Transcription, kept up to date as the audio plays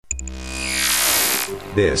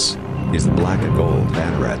This is the Black and Gold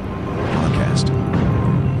Banneret podcast.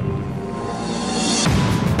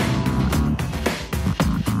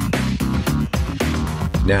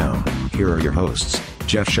 Now, here are your hosts,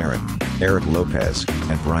 Jeff Sharon, Eric Lopez,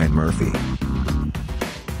 and Brian Murphy.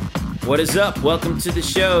 What is up? Welcome to the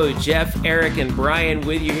show. Jeff, Eric, and Brian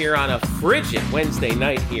with you here on a frigid Wednesday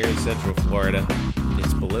night here in Central Florida.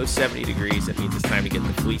 It's below 70 degrees. That means it's time to get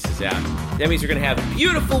the fleeces out. That means we're going to have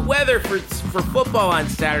beautiful weather for football on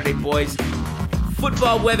Saturday, boys.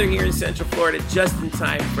 Football weather here in Central Florida just in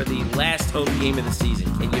time for the last home game of the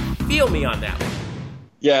season. Can you feel me on that one?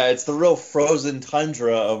 Yeah, it's the real frozen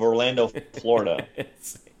tundra of Orlando, Florida.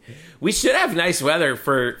 We should have nice weather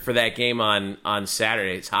for that game on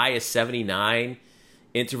Saturday. It's high as 79,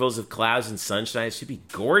 intervals of clouds and sunshine. It should be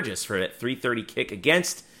gorgeous for that 3:30 kick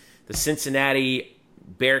against the Cincinnati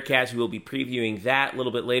Bearcats. We will be previewing that a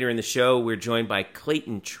little bit later in the show. We're joined by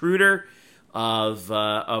Clayton Truder of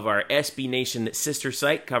our SB Nation sister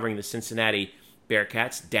site covering the Cincinnati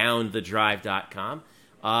Bearcats, downthedrive.com.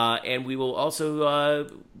 And we will also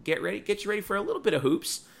get you ready for a little bit of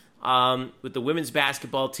hoops. With the women's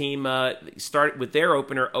basketball team start with their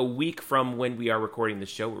opener a week from when we are recording the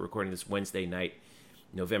show. We're recording this Wednesday night,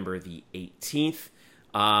 November the 18th.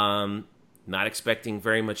 Not expecting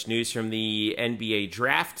very much news from the NBA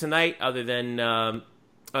draft tonight, other than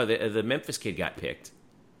the Memphis kid got picked.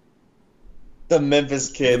 The Memphis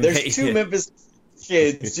kid. There's two Memphis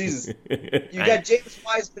kids. Jesus, you got James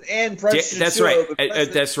Wiseman and Precious Achiuwa. That's right.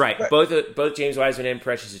 That's right. Both James Wiseman and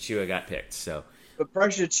Precious Achiuwa got picked. So. But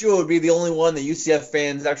Precious Achiuwa would be the only one that UCF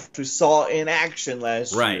fans actually saw in action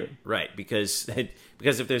last year. Right. Because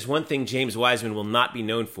if there's one thing James Wiseman will not be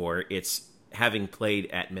known for, it's having played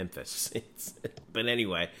at Memphis. But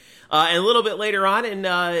anyway, and a little bit later on, and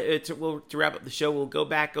to wrap up the show, we'll go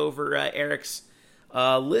back over Eric's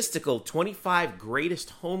listicle 25 greatest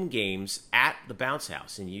home games at the Bounce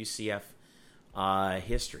House in UCF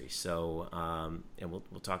history. So, and we'll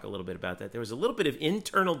talk a little bit about that. There was a little bit of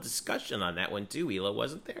internal discussion on that one too, Hila,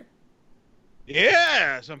 wasn't there?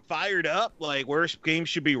 Yes, I'm fired up. Like where games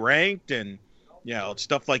should be ranked, and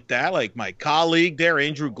stuff like that. Like my colleague there,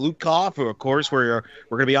 Andrew Glutkoff, who of course we're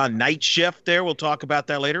going to be on night shift there. We'll talk about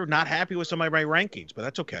that later. Not happy with some of my rankings, but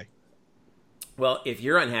that's okay. Well, if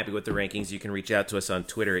you're unhappy with the rankings, you can reach out to us on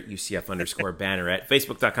Twitter at UCF_Banneret,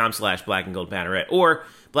 Facebook.com/blackandgoldbanneret, or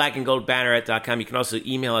blackandgoldbanneret.com. You can also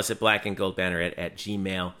email us at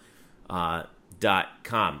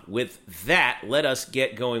blackandgoldbanneret@gmail.com. With that, let us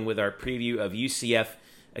get going with our preview of UCF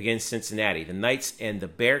against Cincinnati. The Knights and the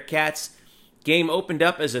Bearcats. Game opened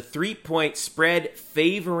up as a 3-point spread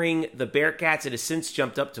favoring the Bearcats. It has since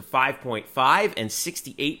jumped up to 5.5, and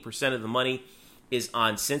 68% of the money is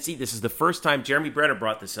on Cincy. This is the first time, Jeremy Brenner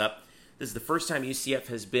brought this up, this is the first time UCF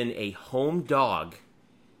has been a home dog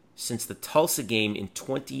since the Tulsa game in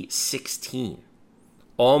 2016.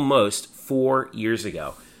 Almost 4 years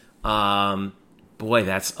ago. Boy,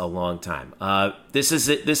 that's a long time. This is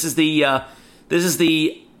the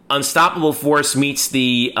unstoppable force meets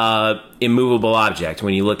the immovable object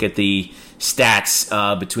when you look at the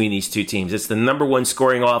stats between these two teams. It's the number one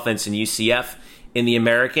scoring offense in UCF in the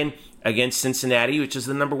American against Cincinnati, which is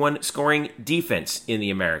the number one scoring defense in the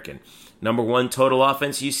American. Number one total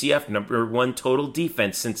offense, UCF. Number one total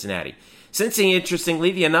defense, Cincinnati. Cincy,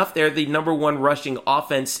 interestingly enough, they're the number one rushing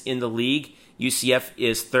offense in the league. UCF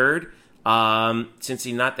is third.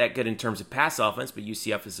 Cincy not that good in terms of pass offense, but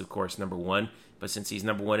UCF is, of course, number one. But Cincy's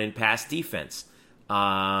number one in pass defense.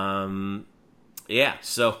 So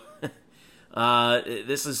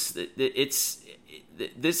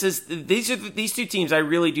these two teams. I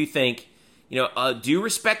really do think, due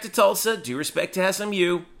respect to Tulsa, due respect to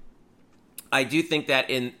SMU. I do think that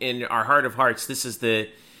in our heart of hearts, these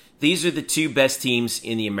are the two best teams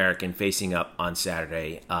in the American facing up on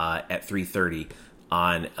Saturday at 3:30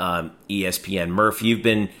 on ESPN. Murph, you've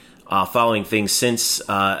been following things since.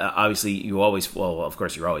 Obviously, you're always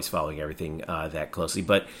following everything that closely.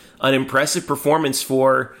 But an impressive performance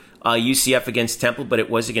for UCF against Temple, but it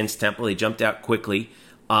was against Temple. They jumped out quickly,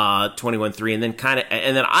 21-3, and then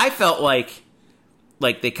I felt like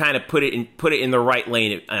they kind of put it in the right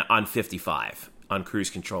lane on 55 on cruise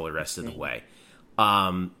control the rest of the way.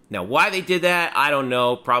 Now, why they did that, I don't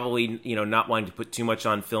know. Probably, not wanting to put too much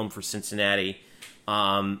on film for Cincinnati.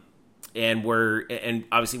 And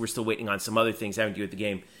obviously we're still waiting on some other things having to do with the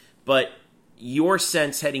game. But your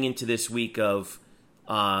sense heading into this week of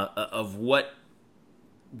what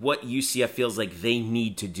UCF feels like they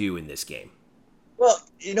need to do in this game. Well,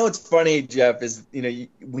 what's funny, Jeff, is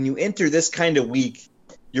when you enter this kind of week,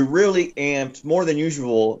 you're really amped more than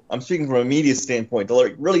usual. I'm speaking from a media standpoint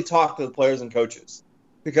to really talk to the players and coaches.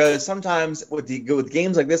 because sometimes with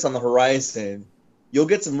games like this on the horizon, you'll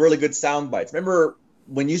get some really good sound bites. Remember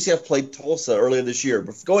when UCF played Tulsa earlier this year?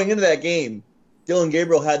 Going into that game, Dylan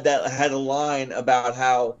Gabriel had a line about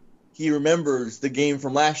how he remembers the game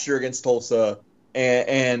from last year against Tulsa,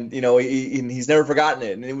 and he's never forgotten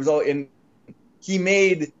it. And it was all in. He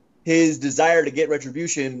made his desire to get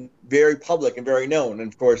retribution very public and very known,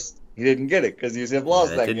 and of course he didn't get it because UCF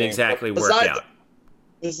lost that game. Didn't exactly work out.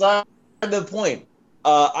 Beside the point,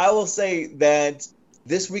 I will say that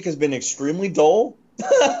this week has been extremely dull.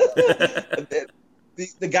 The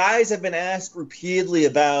guys have been asked repeatedly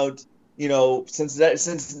about, since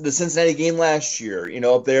the Cincinnati game last year,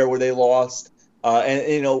 up there where they lost,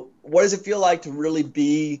 and what does it feel like to really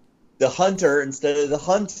be the hunter instead of the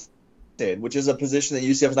hunted, which is a position that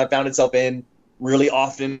UCF has not found itself in really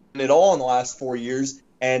often at all in the last 4 years,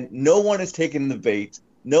 and no one has taken the bait.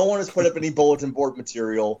 No one has put up any bulletin board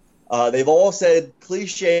material. They've all said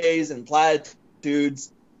cliches and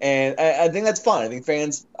platitudes, and I think that's fine. I think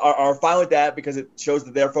fans are fine with that because it shows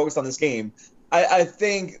that they're focused on this game. I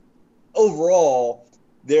think overall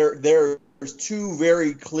there's two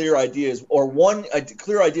very clear ideas, or one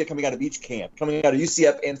clear idea coming out of each camp, coming out of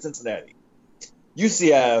UCF and Cincinnati.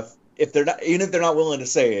 UCF, even if they're not willing to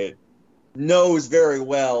say it, knows very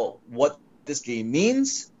well what this game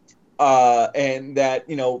means. And that,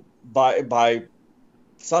 by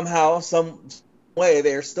somehow, some way,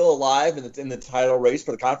 they are still alive in the title race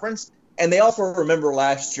for the conference. And they also remember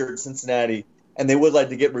last year at Cincinnati, and they would like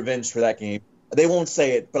to get revenge for that game. They won't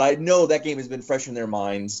say it, but I know that game has been fresh in their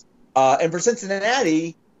minds. And for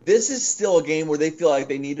Cincinnati, this is still a game where they feel like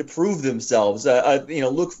they need to prove themselves.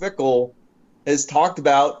 Luke Fickell has talked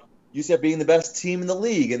about UCF being the best team in the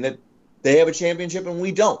league and that they have a championship and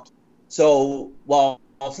we don't. So while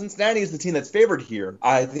Cincinnati is the team that's favored here,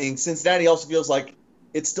 I think Cincinnati also feels like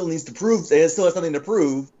it still needs to prove. It still has something to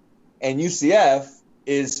prove, and UCF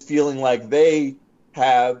is feeling like they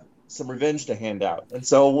have some revenge to hand out. And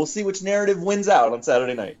so we'll see which narrative wins out on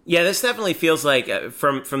Saturday night. Yeah, this definitely feels like,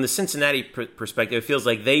 from the Cincinnati perspective, it feels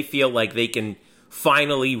like they feel like they can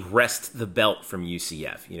finally wrest the belt from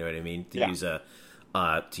UCF. You know what I mean? To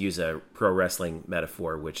use a pro wrestling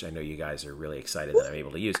metaphor, which I know you guys are really excited that I'm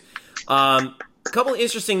able to use. A couple of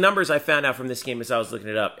interesting numbers I found out from this game as I was looking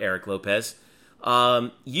it up, Eric Lopez.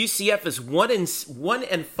 UCF is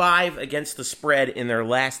 1-5 against the spread in their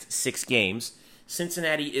last 6 games.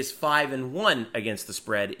 Cincinnati is 5-1 against the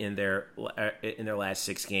spread in their last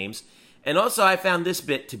 6 games. And also, I found this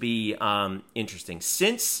bit to be interesting.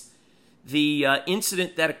 Since the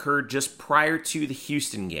incident that occurred just prior to the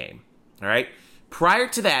Houston game, all right. Prior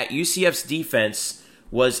to that, UCF's defense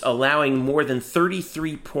was allowing more than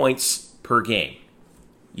 33 points per game.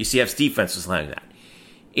 UCF's defense was allowing that.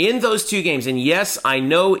 In those 2 games, and yes, I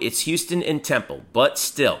know it's Houston and Temple, but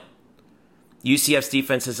still, UCF's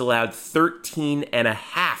defense has allowed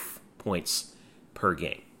 13.5 points per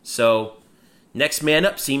game. So, next man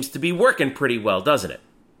up seems to be working pretty well, doesn't it?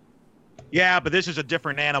 Yeah, but this is a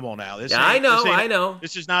different animal now. I know.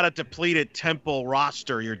 This is not a depleted Temple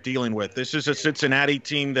roster you're dealing with. This is a Cincinnati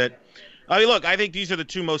team that, I think these are the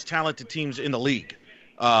 2 most talented teams in the league.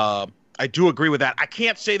 I do agree with that. I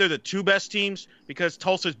can't say they're the 2 best teams because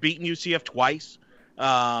Tulsa's beaten UCF twice.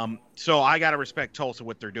 So I got to respect Tulsa,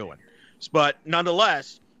 what they're doing. But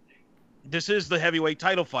nonetheless, this is the heavyweight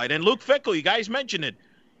title fight. And Luke Fickell, you guys mentioned it.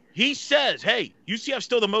 He says, hey, UCF's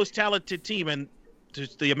still the most talented team. And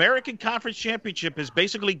the American Conference Championship has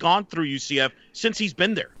basically gone through UCF since he's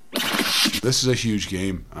been there. This is a huge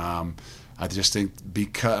game. I just think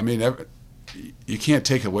you can't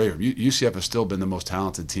take it away from UCF has still been the most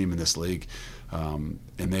talented team in this league, and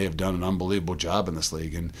they have done an unbelievable job in this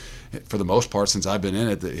league. And for the most part, since I've been in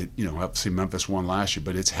it, obviously Memphis won last year,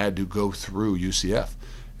 but it's had to go through UCF,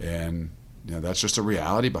 and that's just a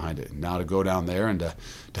reality behind it. And now to go down there and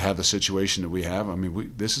to have the situation that we have,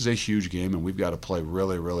 this is a huge game, and we've got to play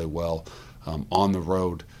really, really well on the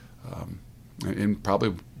road, and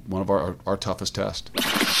probably one of our toughest tests.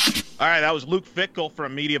 All right, that was Luke Fickell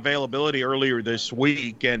from Media Availability earlier this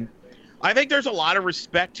week, and I think there's a lot of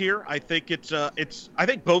respect here. I think I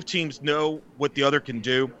think both teams know what the other can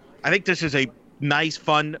do. I think this is a nice,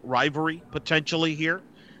 fun rivalry potentially here,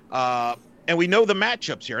 and we know the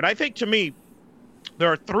matchups here. And I think to me,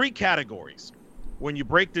 there are 3 categories when you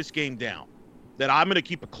break this game down that I'm going to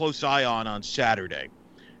keep a close eye on Saturday.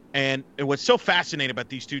 And what's so fascinating about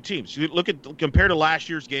these 2 teams, you compare to last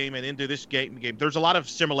year's game and into this game, there's a lot of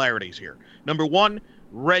similarities here. Number 1,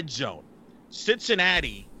 red zone.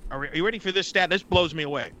 Cincinnati, are you ready for this stat? This blows me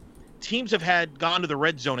away. Teams have gone to the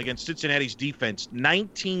red zone against Cincinnati's defense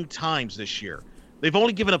 19 times this year. They've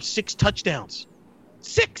only given up 6 touchdowns.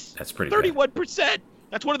 6. That's pretty 31%.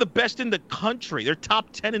 That's one of the best in the country. They're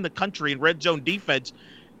top 10 in the country in red zone defense.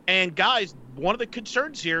 And guys, one of the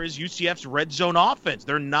concerns here is UCF's red zone offense.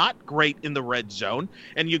 They're not great in the red zone.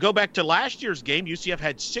 And you go back to last year's game, UCF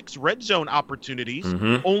had 6 red zone opportunities,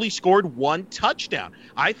 only scored 1 touchdown.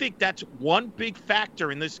 I think that's one big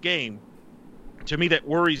factor in this game, to me, that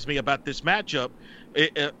worries me about this matchup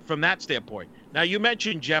from that standpoint. Now, you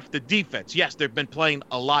mentioned, Jeff, the defense. Yes, they've been playing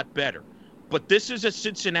a lot better. But this is a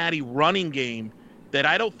Cincinnati running game that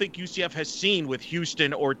I don't think UCF has seen with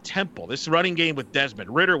Houston or Temple. This running game with Desmond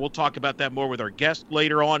Ridder, we'll talk about that more with our guest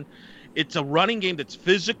later on. It's a running game that's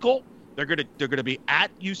physical. They're gonna be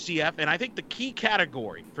at UCF, and I think the key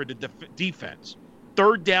category for the defense,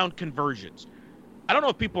 third down conversions. I don't know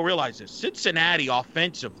if people realize this. Cincinnati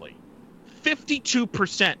offensively,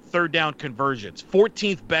 52% third down conversions,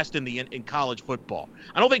 14th best in college football.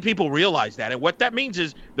 I don't think people realize that, and what that means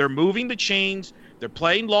is they're moving the chains, they're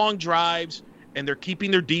playing long drives, and they're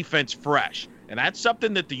keeping their defense fresh. And that's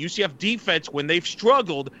something that the UCF defense, when they've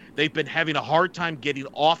struggled, they've been having a hard time getting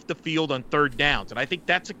off the field on third downs. And I think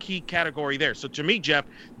that's a key category there. So to me, Jeff,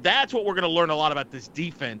 that's what we're going to learn a lot about this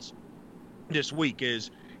defense this week is,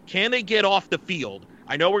 can they get off the field?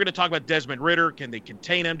 I know we're going to talk about Desmond Ridder. Can they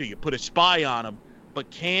contain him? Do you put a spy on him? But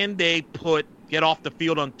can they get off the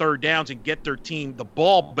field on third downs and get their team the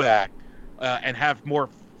ball back and have more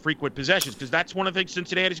frequent possessions? Because that's one of the things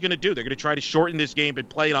Cincinnati's going to do. They're going to try to shorten this game and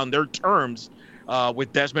play it on their terms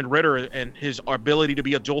with Desmond Ridder and his ability to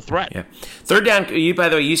be a dual threat. Yeah. Third down, by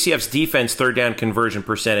the way, UCF's defense third down conversion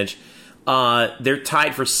percentage, they're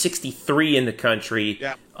tied for 63 in the country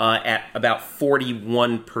at about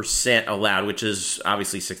 41% allowed, which is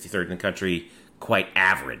obviously 63rd in the country, quite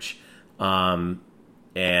average. And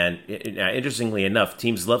interestingly enough,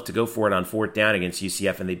 teams love to go for it on fourth down against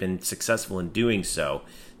UCF, and they've been successful in doing so.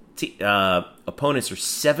 Opponents are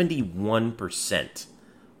 71%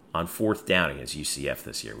 on fourth down against UCF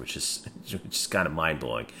this year, which is kind of mind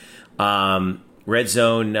blowing. Red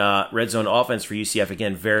zone offense for UCF,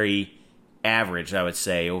 again, very average, I would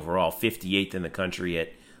say overall, 58th in the country at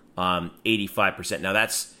 85%. Now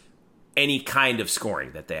that's any kind of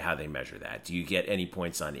scoring how they measure that. Do you get any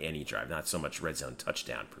points on any drive? Not so much red zone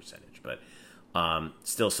touchdown percentage, but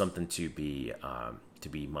still something to be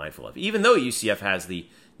mindful of. Even though UCF has the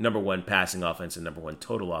number 1 passing offense and number 1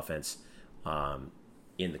 total offense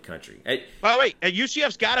in the country. By the way,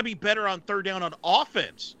 UCF's got to be better on third down on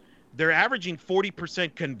offense. They're averaging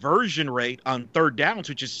 40% conversion rate on third downs,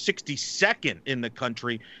 which is 62nd in the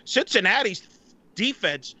country. Cincinnati's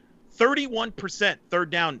defense, 31% third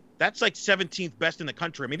down. That's like 17th best in the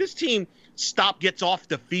country. I mean, this team gets off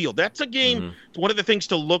the field. That's a game. One of the things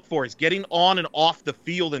to look for is getting on and off the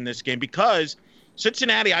field in this game, because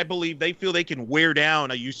Cincinnati, I believe, they feel they can wear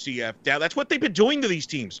down a UCF down. That's what they've been doing to these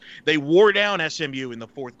teams. They wore down SMU in the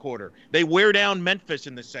fourth quarter. They wear down Memphis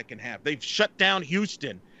in the second half. They've shut down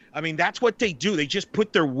Houston. I mean, that's what they do. They just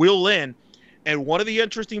put their will in. And one of the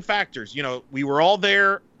interesting factors, we were all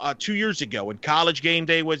there 2 years ago when College Game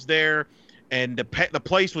Day was there, and the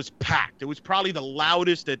place was packed. It was probably the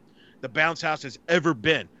loudest that the Bounce House has ever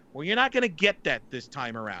been. Well, you're not going to get that this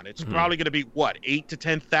time around. It's probably going to be, 8 to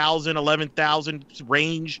 10,000, 11,000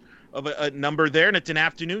 range of a number there, and it's an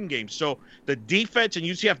afternoon game. So the defense and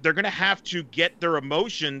UCF, they're going to have to get their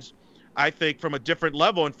emotions, I think, from a different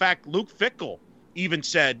level. In fact, Luke Fickell even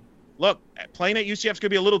said, look, playing at UCF is going to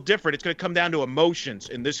be a little different. It's going to come down to emotions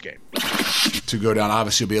in this game. To go down,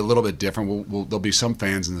 obviously, will be a little bit different. There'll be some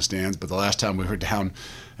fans in the stands, but the last time we were down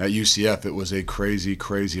at UCF, it was a crazy,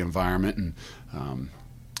 crazy environment. And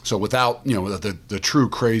so without, the true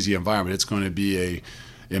crazy environment, it's going to be a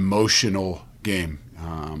emotional game.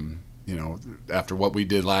 After what we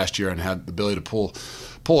did last year and had the ability to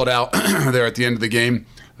pull it out there at the end of the game,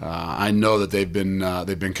 I know that they've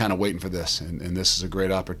been kind of waiting for this, and this is a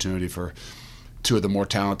great opportunity for two of the more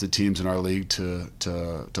talented teams in our league to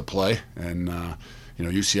play. And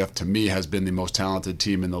UCF to me has been the most talented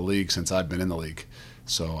team in the league since I've been in the league.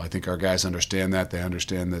 So I think our guys understand that. They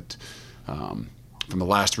understand that from the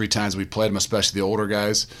last 3 times we played them, especially the older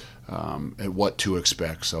guys, at what to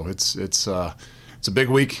expect. So it's a big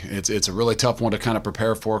week. It's a really tough one to kind of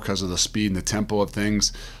prepare for because of the speed and the tempo of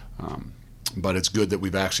things. But it's good that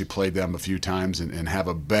we've actually played them a few times and have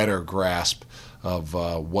a better grasp of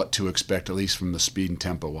what to expect, at least from the speed and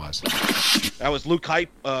tempo wise. That was Luke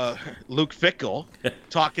Fickell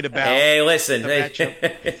talking about. Hey, listen.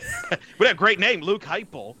 What a great name, Luke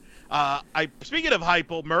Heupel. Speaking of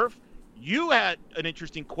Heupel, Murph, you had an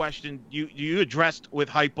interesting question you addressed with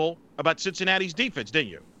Heupel about Cincinnati's defense, didn't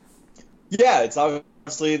you? Yeah, it's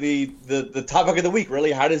obviously the topic of the week,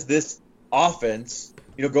 really. How does this offense,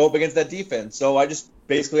 go up against that defense. So I just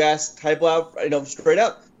basically asked Heupel out, straight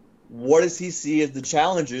up, what does he see as the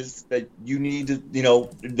challenges that you need to,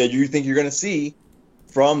 that you think you're going to see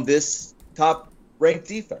from this top-ranked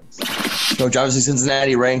defense? Coach, obviously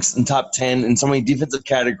Cincinnati ranks in top 10 in so many defensive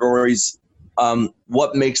categories.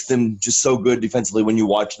 What makes them just so good defensively when you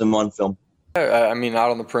watch them on film? I mean,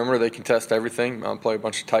 out on the perimeter, they contest everything, play a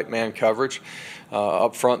bunch of tight man coverage.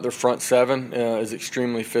 Up front, their front seven is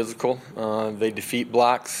extremely physical. They defeat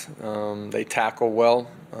blocks. They tackle well.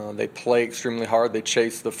 They play extremely hard. They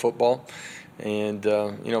chase the football. And,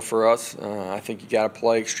 for us, I think you got to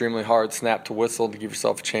play extremely hard, snap to whistle, to give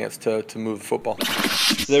yourself a chance to move the football.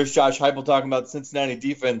 So there's Josh Heupel talking about the Cincinnati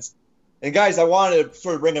defense. And, guys, I wanted to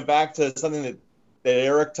sort of bring it back to something that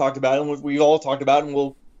Eric talked about and we all talked about, and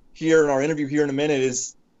we'll hear in our interview here in a minute,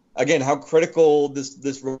 is, again, how critical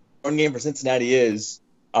this run game for Cincinnati is.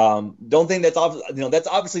 Don't think that's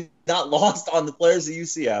obviously not lost on the players at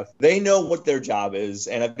UCF. They know what their job is,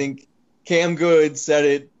 and I think Cam Good said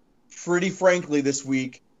it pretty frankly this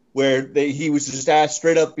week, where he was just asked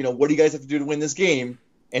straight up, what do you guys have to do to win this game?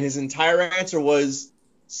 And his entire answer was,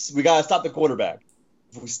 we got to stop the quarterback.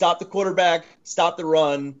 If we stop the quarterback, stop the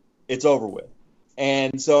run, it's over with.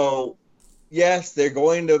 And so, yes, they're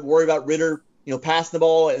going to worry about Ridder, passing the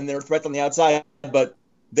ball and their threats on the outside, but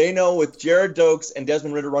they know with Jared Dokes and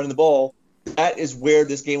Desmond Ridder running the ball, that is where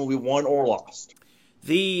this game will be won or lost.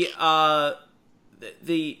 The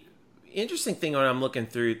interesting thing when I'm looking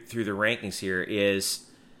through the rankings here is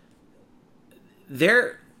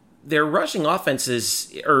their rushing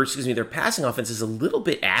offenses, their passing offense is a little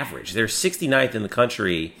bit average. They're 69th in the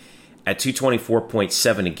country at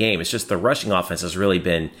 224.7 a game. It's just the rushing offense has really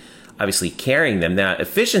been obviously carrying them. Now,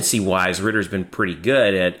 efficiency-wise, Ritter's been pretty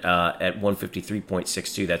good at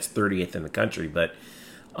 153.62. That's 30th in the country. But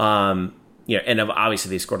and obviously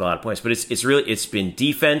they scored a lot of points. But it's been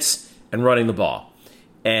defense and running the ball.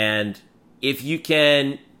 And if you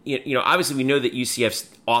can, obviously we know that UCF's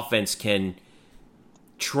offense can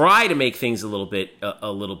try to make things a little bit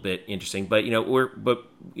interesting. But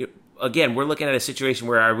again, we're looking at a situation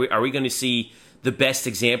where are we going to see the best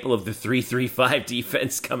example of the 3-3-5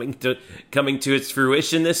 defense coming to its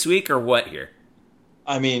fruition this week, or what here?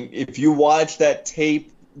 I mean, if you watch that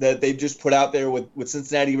tape that they just put out there with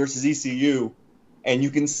Cincinnati versus ECU, and you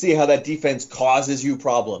can see how that defense causes you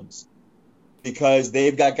problems, because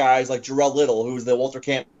they've got guys like Jarrell Little, who's the Walter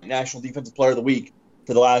Camp National Defensive Player of the Week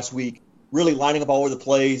for the last week, really lining up all over the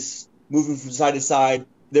place, moving from side to side.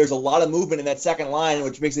 There's a lot of movement in that second line,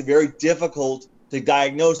 which makes it very difficult to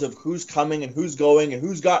diagnose of who's coming and who's going and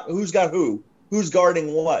who's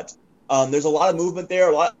guarding what. There's a lot of movement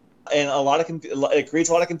there, it creates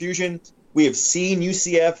a lot of confusion. We have seen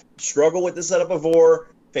UCF struggle with this setup before,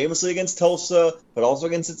 famously against Tulsa, but also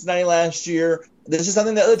against Cincinnati last year. This is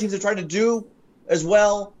something that other teams have tried to do as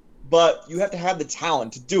well, but you have to have the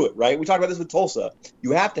talent to do it, right? We talked about this with Tulsa.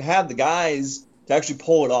 You have to have the guys to actually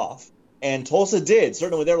pull it off. And Tulsa did,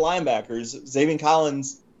 certainly with their linebackers, Xavier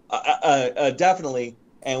Collins, definitely,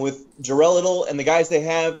 and with Jarrell Little and the guys they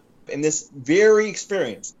have in this very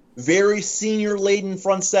experienced, very senior-laden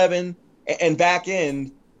front seven and back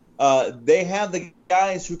end, they have the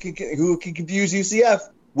guys who can confuse UCF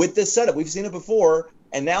with this setup. We've seen it before,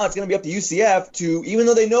 and now it's going to be up to UCF to, even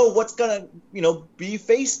though they know what's going to be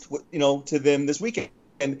faced to them this weekend,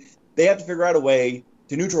 and they have to figure out a way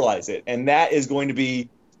to neutralize it, and that is going to be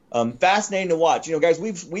fascinating to watch. Guys,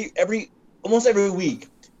 almost every week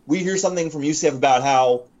we hear something from UCF about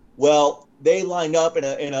how they lined up in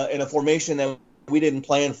a formation that we didn't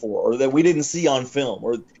plan for, or that we didn't see on film,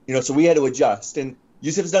 or so we had to adjust. And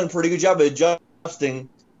UCF has done a pretty good job of adjusting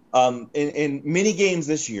in many games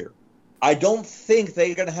this year. I don't think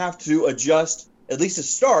they're going to have to adjust, at least to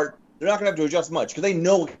start. They're not going to have to adjust much because they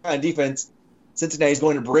know what kind of defense Cincinnati is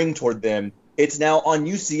going to bring toward them. It's now on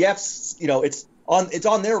UCF's, it's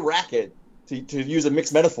on their racket, to use a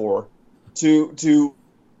mixed metaphor, to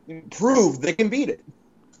prove they can beat it.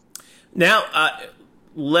 Now,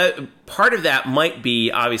 part of that might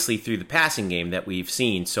be obviously through the passing game that we've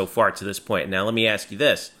seen so far to this point. Now, let me ask you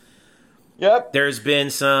this. Yep. There's been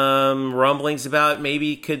some rumblings about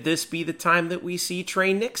maybe could this be the time that we see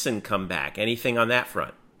Trey Nixon come back? Anything on that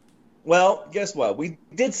front? Well, guess what? We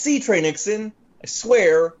did see Trey Nixon. I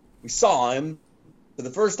swear we saw him for the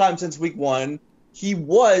first time since week 1. He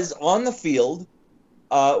was on the field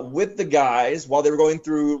with the guys while they were going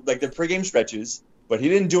through their pregame stretches, but he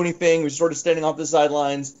didn't do anything. He was sort of standing off the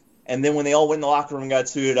sidelines, and then when they all went in the locker room and got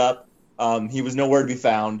suited up, he was nowhere to be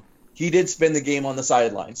found. He did spend the game on the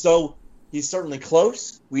sideline. So he's certainly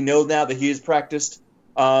close. We know now that he has practiced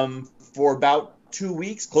for about 2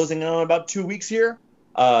 weeks, closing in on about 2 weeks here.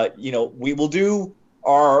 We will do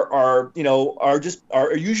our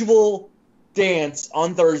usual dance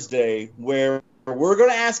on Thursday where we're going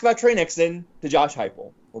to ask about Trey Nixon to Josh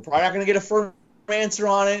Heupel. We're probably not going to get a firm answer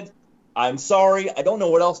on it. I'm sorry. I don't know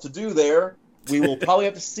what else to do there. We will probably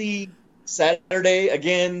have to see Saturday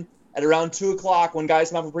again at around 2 o'clock when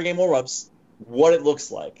guys come out for pregame warm-ups what it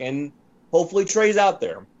looks like. And hopefully Trey's out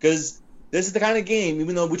there because this is the kind of game,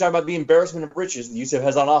 even though we talk about the embarrassment of riches that UCF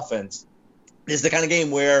has on offense, this is the kind of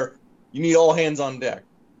game where you need all hands on deck.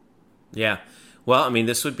 Yeah. Well, I mean,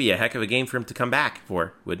 this would be a heck of a game for him to come back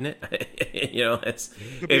for, wouldn't it?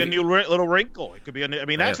 It could be a new little wrinkle. It could be.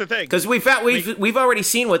 That's the thing. Because we've already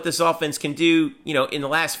seen what this offense can do. In the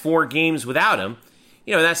last 4 games without him.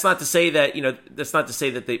 That's not to say that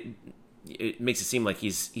it makes it seem like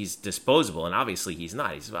he's disposable, and obviously he's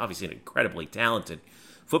not. He's obviously an incredibly talented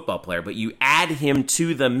football player. But you add him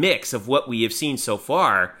to the mix of what we have seen so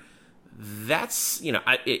far. That's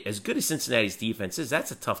as good as Cincinnati's defense is. That's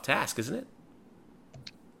a tough task, isn't it?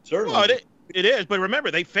 Certainly. Well, it is, but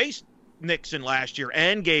remember, they faced Nixon last year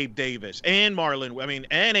and Gabe Davis and Marlon,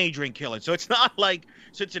 and Adrian Killen. So it's not like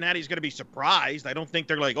Cincinnati's going to be surprised. I don't think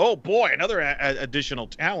they're like, oh, boy, another additional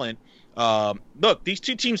talent. Look, these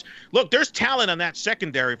two teams – there's talent on that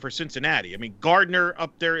secondary for Cincinnati. I mean, Gardner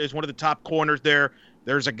up there is one of the top corners there.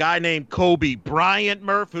 There's a guy named Kobe Bryant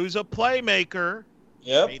Murph who's a playmaker.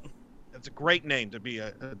 Yep. I mean, that's a great name to be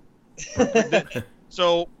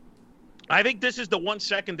so – I think this is the one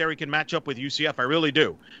secondary can match up with UCF. I really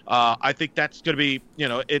do. I think that's going to be,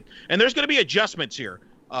 and there's going to be adjustments here.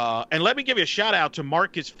 And let me give you a shout out to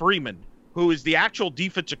Marcus Freeman, who is the actual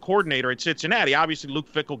defensive coordinator at Cincinnati. Obviously, Luke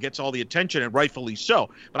Fickell gets all the attention, and rightfully so.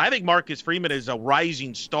 But I think Marcus Freeman is a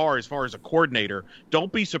rising star as far as a coordinator.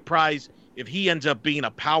 Don't be surprised if he ends up being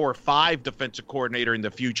a Power 5 defensive coordinator in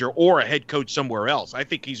the future or a head coach somewhere else. I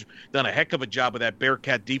think he's done a heck of a job with that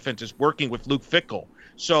Bearcat defense, is working with Luke Fickell.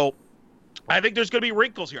 So I think there's going to be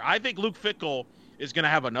wrinkles here. I think Luke Fickell is going to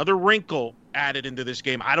have another wrinkle added into this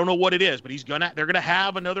game. I don't know what it is, but they're going to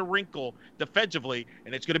have another wrinkle defensively,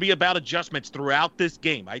 and it's going to be about adjustments throughout this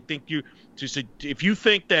game. I think if you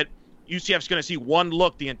think that UCF's going to see one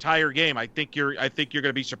look the entire game, I think you're going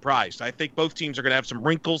to be surprised. I think both teams are going to have some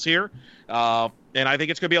wrinkles here, and I think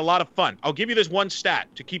it's going to be a lot of fun. I'll give you this one stat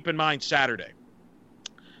to keep in mind Saturday.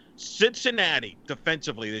 Cincinnati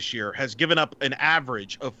defensively this year has given up an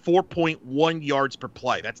average of 4.1 yards per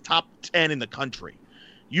play. That's top 10 in the country.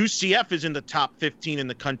 UCF is in the top 15 in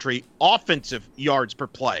the country. Offensive yards per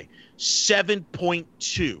play,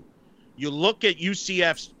 7.2. You look at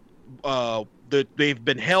UCF's, they've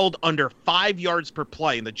been held under 5 yards per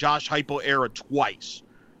play in the Josh Heupel era twice.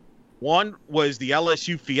 One was the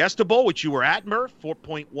LSU Fiesta Bowl, which you were at, Murph,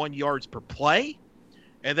 4.1 yards per play.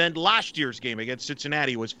 And then last year's game against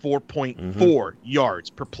Cincinnati was 4.4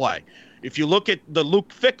 yards per play. If you look at the Luke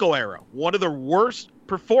Fickell era, one of the worst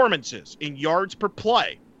performances in yards per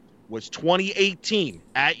play was 2018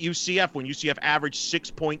 at UCF when UCF averaged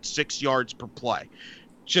 6.6 yards per play.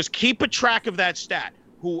 Just keep a track of that stat.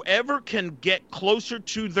 Whoever can get closer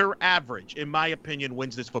to their average, in my opinion,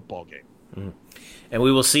 wins this football game. Mm. And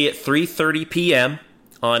we will see it 3:30 p.m.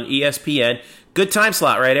 on ESPN. Good time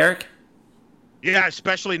slot, right, Eric? Yeah,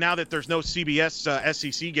 especially now that there's no CBS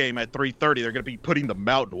SEC game at 3:30. They're going to be putting the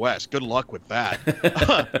Mountain West. Good luck with that.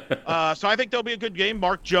 So I think there'll be a good game.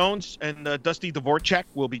 Mark Jones and Dusty Dvorak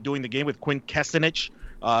will be doing the game with Quinn Kestenich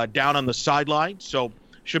down on the sideline. So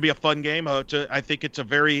should be a fun game. I think it's a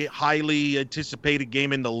very highly anticipated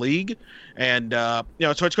game in the league. And, so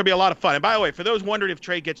it's going to be a lot of fun. And by the way, for those wondering if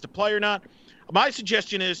Trey gets to play or not, my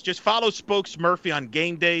suggestion is just follow Spokes Murphy on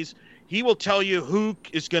game days. He will tell you who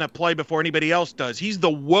is going to play before anybody else does. He's the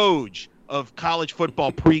Woj of college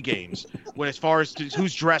football pre-games as far as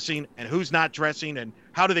who's dressing and who's not dressing and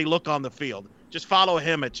how do they look on the field. Just follow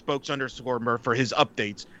him at Spokes_Murph for his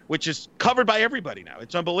updates, which is covered by everybody now.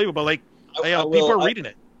 It's unbelievable. People are reading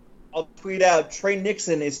it. I'll tweet out Trey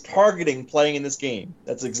Nixon is targeting playing in this game.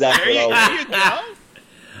 That's exactly what there you go.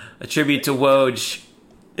 A tribute to Woj.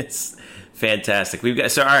 It's fantastic.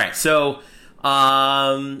 All right. So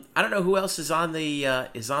I don't know who else is on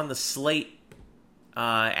the slate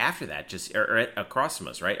after that, or across from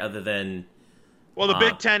us, right? Other than the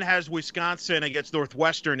Big Ten has Wisconsin against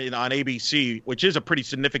Northwestern on ABC, which is a pretty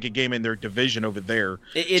significant game in their division over there.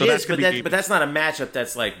 It is, but that's not a matchup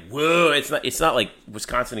that's like whoa. It's not like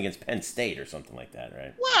Wisconsin against Penn State or something like that,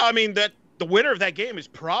 right? Well, I mean that the winner of that game is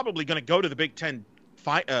probably going to go to the Big Ten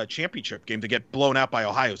championship game to get blown out by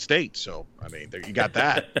Ohio State. So I mean, there you got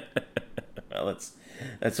that. Well,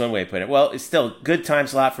 That's one way to put it. Well, it's still good time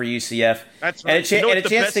slot for UCF. That's right. And a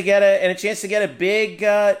chance to get a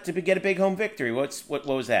big home victory. What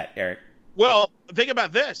was that, Eric? Well, think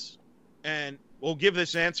about this, and we'll give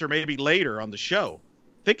this answer maybe later on the show.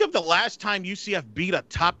 Think of the last time UCF beat a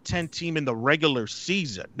top 10 team in the regular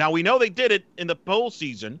season. Now, we know they did it in the bowl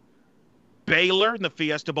season. Baylor in the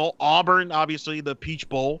Fiesta Bowl, Auburn, obviously the Peach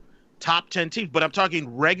Bowl, top 10 teams. But I'm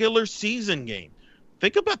talking regular season game.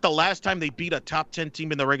 Think about the last time they beat a top 10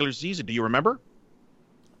 team in the regular season. Do you remember?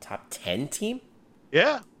 Top 10 team?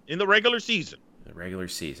 Yeah, in the regular season. The regular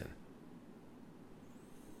season.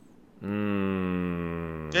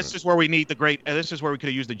 This is where we need the great. This is where we could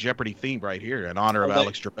have used the Jeopardy theme right here in honor of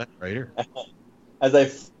Alex Trebek right here. As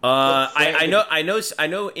I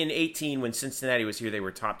know. In 18, when Cincinnati was here, they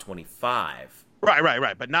were top 25.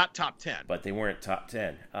 Right, but not top 10. But they weren't top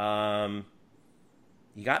 10.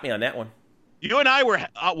 You got me on that one. You and I were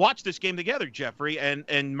watched this game together, Jeffrey,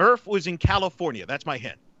 and Murph was in California. That's my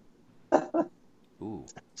hint. Ooh.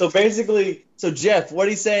 So basically, Jeff, what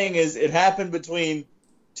he's saying is it happened between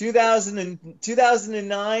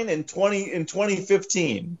 2009 and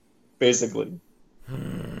 2015, basically.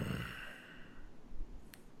 I'm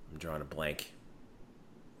drawing a blank.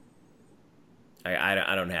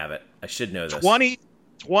 I don't have it. I should know this.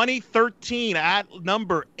 2013 at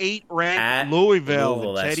number 8 ranked At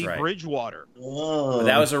Louisville, that's Teddy right. Bridgewater. Oh. But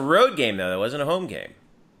that was a road game, though. That wasn't a home game.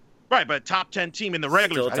 Right, but top 10 team in the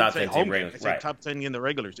regular. Still a top 10 team regular. I said top 10 in the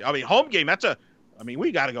regular. I mean, home game.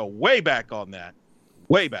 We got to go way back on that.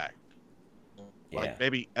 Way back. Yeah. Like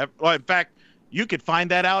maybe. Well, in fact, you could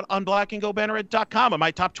find that out on blackandgoldbanneret.com.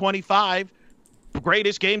 My top 25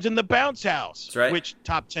 greatest games in the bounce house. That's right. Which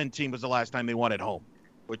top 10 team was the last time they won at home?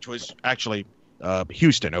 Which was actually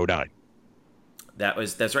Houston 09.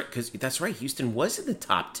 That's right. Because that's right. Houston was in the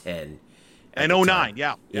top 10. And 09,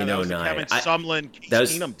 yeah. In that was the 09. Kevin Sumlin, Case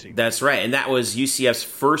Keenum team. That's right. And that was UCF's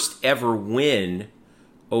first ever win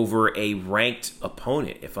over a ranked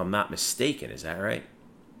opponent, if I'm not mistaken. Is that right?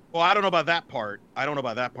 Well, I don't know about that part.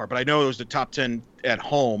 But I know it was the top 10 at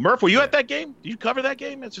home. Murph, were you at that game? Did you cover that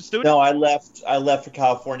game as a student? No, I left for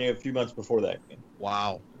California a few months before that game.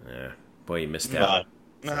 Wow. Yeah. Boy, you missed out.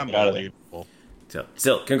 Unbelievable.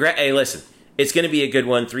 Still, Hey, listen, it's going to be a good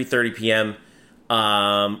one. 3:30 p.m.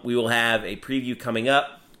 We will have a preview coming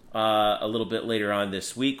up a little bit later on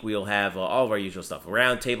this week. We'll have all of our usual stuff. A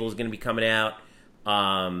roundtable is going to be coming out.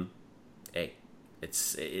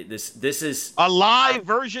 This is a live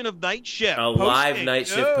version of Night Shift. Live Night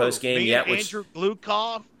Shift post game. Yeah, Andrew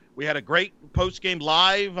Glukov. We had a great post game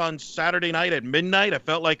live on Saturday night at midnight. I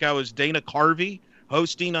felt like I was Dana Carvey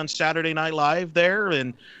hosting on Saturday Night Live there.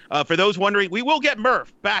 And for those wondering, we will get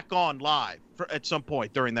Murph back on live at some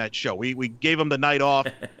point during that show. We gave him the night off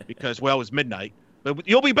because, well, it was midnight. But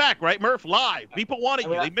you'll be back, right, Murph? Live. People wanted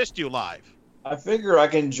you. They missed you live. I figure I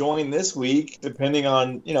can join this week, depending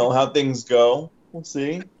on, how things go. We'll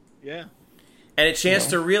see. Yeah. And a chance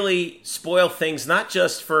to really spoil things, not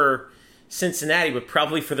just for Cincinnati, but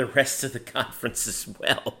probably for the rest of the conference as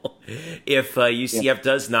well. If UCF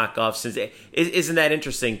does knock off Cincinnati. Isn't that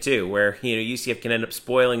interesting, too, where UCF can end up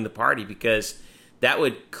spoiling the party, because that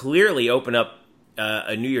would clearly open up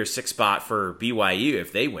a New Year's Six spot for BYU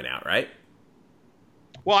if they win out, right?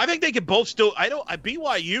 Well, I think they could both still.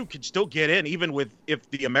 BYU could still get in, even if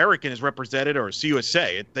the American is represented or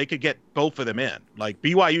CUSA. They could get both of them in. Like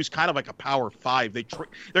BYU's kind of like a Power 5.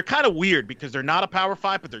 They're kind of weird because they're not a Power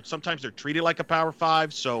 5, but sometimes they're treated like a Power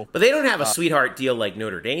 5. So, but they don't have a sweetheart deal like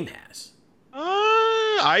Notre Dame has.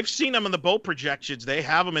 I've seen them in the bowl projections. They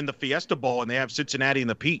have them in the Fiesta Bowl, and they have Cincinnati in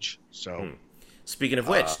the Peach. So. Speaking of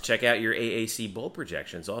which, check out your AAC bowl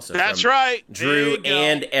projections also. That's right. Drew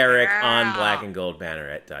and Eric on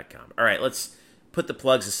blackandgoldbanneret.com. All right, let's put the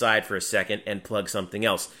plugs aside for a second and plug something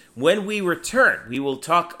else. When we return, we will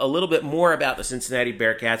talk a little bit more about the Cincinnati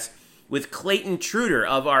Bearcats with Clayton Truder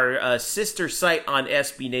of our sister site on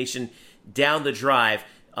SB Nation, Down the Drive.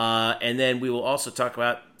 And then we will also talk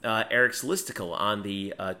about Eric's listicle on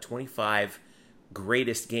the 25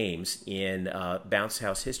 greatest games in Bounce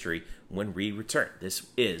House history when we return. This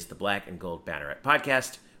is the Black and Gold Banneret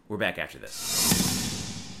Podcast. We're back after this.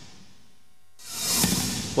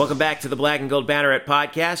 Welcome back to the Black and Gold Banneret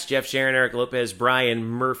Podcast. Jeff Sharon, Eric Lopez, Brian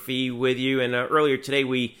Murphy with you. And earlier today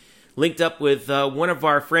we linked up with one of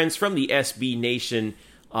our friends from the SB Nation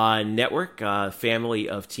network, family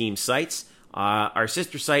of team sites. Our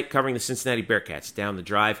sister site covering the Cincinnati Bearcats, Down the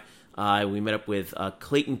Drive. We met up with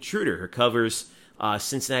Clayton Truder, who covers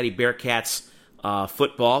Cincinnati Bearcats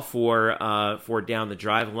football for Down the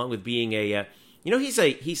Drive, along with being a he's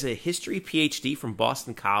a history PhD from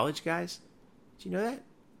Boston College, guys. Did you know that?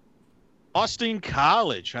 Austin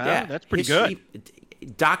College, huh? Yeah, That's pretty good.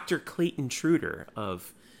 Dr. Clayton Truder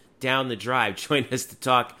of Down the Drive joined us to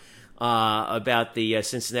talk about the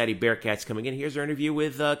Cincinnati Bearcats coming in. Here's our interview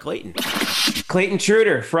with Clayton. Clayton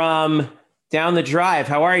Truder from Down the Drive.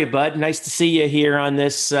 How are you, bud? Nice to see you here on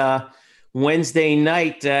this Wednesday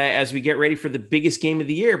night as we get ready for the biggest game of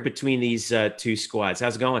the year between these two squads.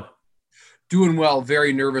 How's it going? Doing well.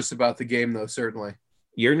 Very nervous about the game, though, certainly.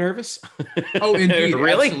 You're nervous? Oh, indeed.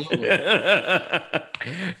 Really? Absolutely.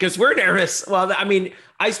 Because we're nervous. Well, I mean,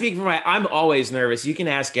 I speak for I'm always nervous. You can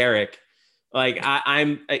ask Eric. Like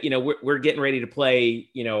I'm, we're getting ready to play,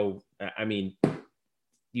 I mean,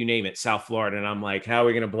 you name it, South Florida. And I'm like, how are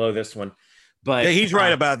we going to blow this one? But yeah, he's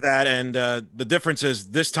right about that. And the difference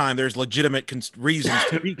is this time there's legitimate reasons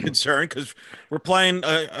to be concerned because we're playing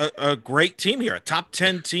a great team here, a top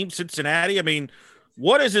 10 team, Cincinnati. I mean,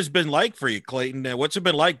 what has this been like for you, Clayton? What's it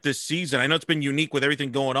been like this season? I know it's been unique with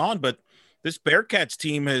everything going on, but this Bearcats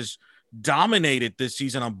team has dominated this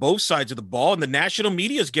season on both sides of the ball, and the national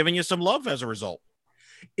media is giving you some love as a result.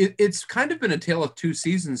 It's kind of been a tale of two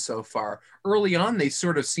seasons so far. Early on, they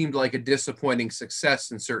sort of seemed like a disappointing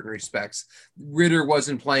success in certain respects. Ritter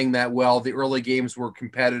wasn't playing that well. The early games were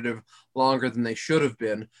competitive longer than they should have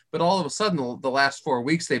been. But all of a sudden, the last 4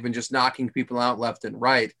 weeks, they've been just knocking people out left and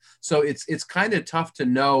right. So it's kind of tough to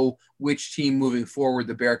know which team moving forward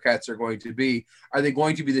the Bearcats are going to be. Are they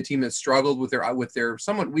going to be the team that struggled with their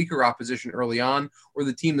somewhat weaker opposition early on, or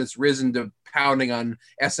the team that's risen to pounding on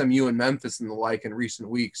SMU and Memphis and the like in recent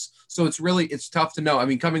weeks? So it's tough to know. I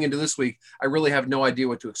mean, coming into this week, I really have no idea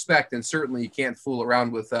what to expect. And certainly you can't fool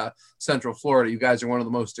around with Central Florida. You guys are one of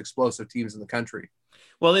the most explosive teams in the country.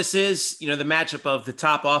 Well, this is, the matchup of the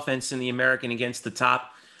top offense in the American against the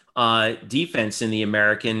top defense in the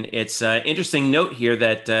American. It's an interesting note here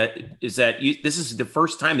that this is the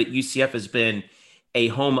first time that UCF has been a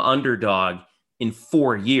home underdog in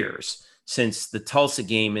 4 years since the Tulsa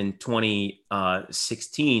game in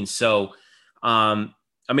 2016. So,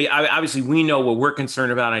 obviously we know what we're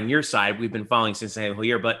concerned about on your side. We've been following Cincinnati the whole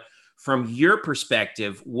year, but from your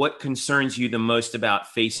perspective, what concerns you the most about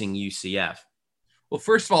facing UCF? Well,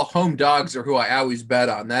 first of all, home dogs are who I always bet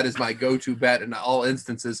on. That is my go-to bet in all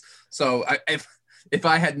instances. So if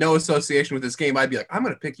I had no association with this game, I'd be like, I'm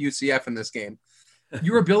going to pick UCF in this game.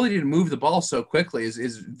 Your ability to move the ball so quickly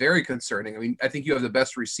is very concerning. I mean, I think you have the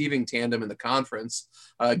best receiving tandem in the conference.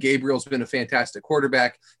 Gabriel's been a fantastic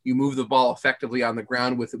quarterback. You move the ball effectively on the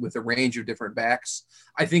ground with a range of different backs.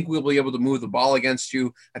 I think we'll be able to move the ball against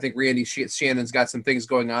you. I think Randy Shannon's got some things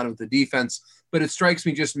going on with the defense, but it strikes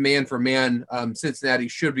me just man for man, Cincinnati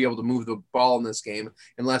should be able to move the ball in this game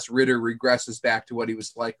unless Ritter regresses back to what he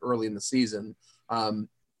was like early in the season.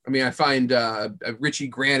 I find Richie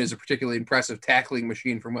Grant is a particularly impressive tackling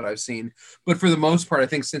machine from what I've seen. But for the most part, I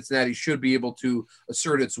think Cincinnati should be able to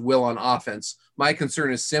assert its will on offense. My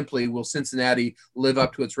concern is simply, will Cincinnati live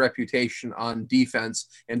up to its reputation on defense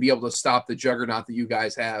and be able to stop the juggernaut that you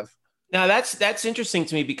guys have? Now, that's interesting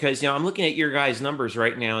to me because, I'm looking at your guys' numbers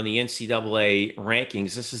right now in the NCAA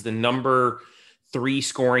rankings. This is the number 3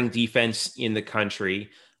 scoring defense in the country.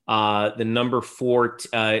 The number 4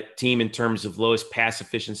 team in terms of lowest pass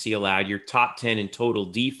efficiency allowed, your top 10 in total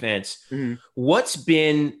defense. Mm-hmm. What's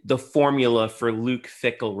been the formula for Luke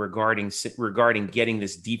Fickell regarding getting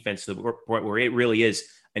this defense to the point where it really is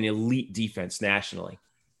an elite defense nationally?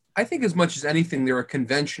 I think as much as anything, they're a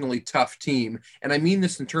conventionally tough team. And I mean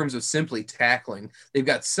this in terms of simply tackling. They've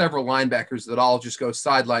got several linebackers that all just go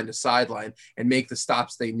sideline to sideline and make the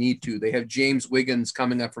stops they need to. They have James Wiggins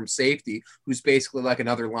coming up from safety, who's basically like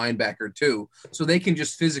another linebacker too. So they can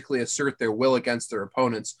just physically assert their will against their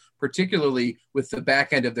opponents, particularly with the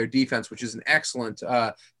back end of their defense, which is an excellent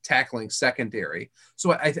tackling secondary.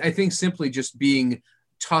 So I think simply just being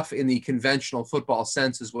tough in the conventional football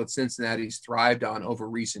sense is what Cincinnati's thrived on over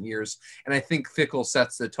recent years. And I think Fickell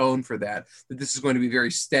sets the tone for that this is going to be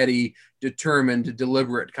very steady, determined,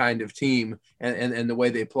 deliberate kind of team and the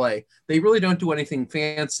way they play. They really don't do anything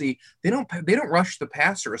fancy. They don't rush the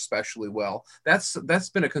passer especially well. That's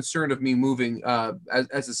been a concern of me moving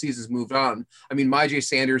as the season's moved on. I mean, Myjai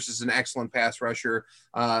Sanders is an excellent pass rusher.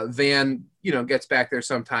 Van, gets back there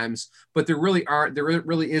sometimes, but there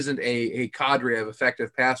really isn't a cadre of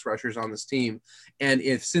effective pass rushers on this team. And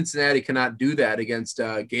if Cincinnati cannot do that against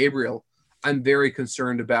Gabriel, I'm very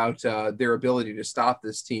concerned about their ability to stop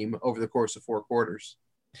this team over the course of 4 quarters.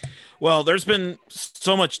 Well, there's been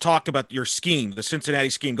so much talk about your scheme, the Cincinnati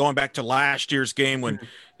scheme, going back to last year's game when,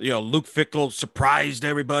 Luke Fickell surprised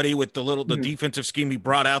everybody with the defensive scheme. He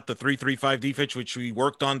brought out the 3-3-5 defense, which we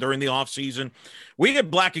worked on during the offseason. We at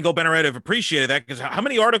Black and Gold Banner Red have appreciated that because how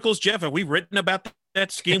many articles, Jeff, have we written about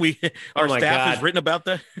that scheme? Oh Our my staff God. has written about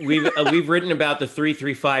that. We've written about the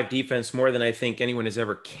 3-3-5 defense more than I think anyone has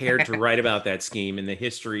ever cared to write about that scheme in the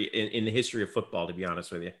history of football, to be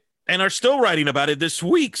honest with you. And are still writing about it this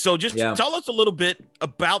week. So just Yeah. tell us a little bit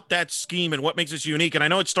about that scheme and what makes it unique. And I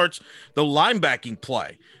know it starts the linebacking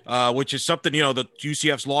play, which is something, that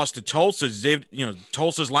UCF's lost to Tulsa.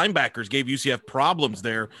 Tulsa's linebackers gave UCF problems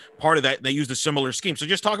there. Part of that, they used a similar scheme. So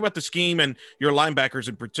just talk about the scheme and your linebackers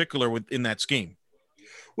in particular within that scheme.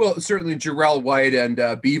 Well, certainly Jarrell White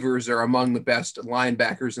and Beavers are among the best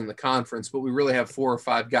linebackers in the conference, but we really have 4 or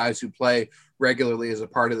 5 guys who play regularly as a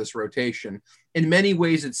part of this rotation. In many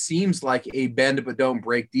ways, it seems like a bend but don't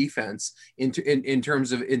break defense in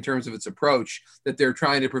terms of its approach, that they're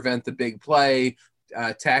trying to prevent the big play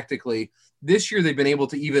tactically. This year, they've been able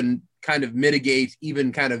to even kind of mitigate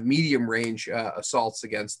even kind of medium range assaults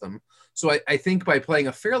against them. So I think by playing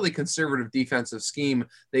a fairly conservative defensive scheme,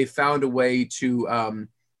 they found a way to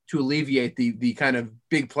alleviate the kind of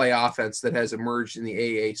big play offense that has emerged in the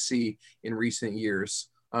AAC in recent years.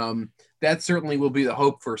 That certainly will be the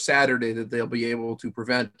hope for Saturday, that they'll be able to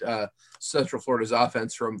prevent Central Florida's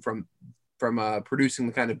offense from producing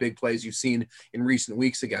the kind of big plays you've seen in recent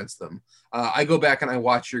weeks against them. I go back and I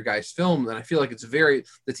watch your guys' film, and I feel like the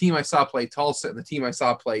team I saw play Tulsa and the team I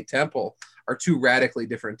saw play Temple are 2 radically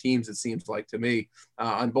different teams, it seems like to me,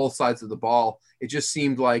 on both sides of the ball. It just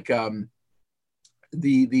seemed like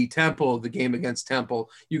the game against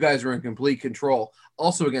Temple, you guys were in complete control.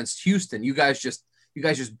 Also against Houston, you guys just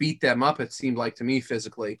beat them up, it seemed like to me,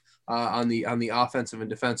 physically on the offensive and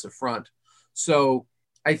defensive front. So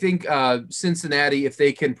I think Cincinnati, if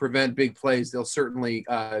they can prevent big plays, they'll certainly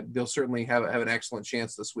have an excellent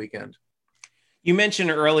chance this weekend. You mentioned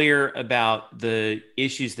earlier about the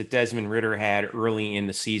issues that Desmond Ridder had early in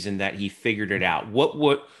the season, that he figured it out. What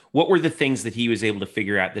were the things that he was able to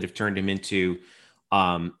figure out that have turned him into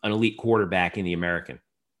an elite quarterback in the American?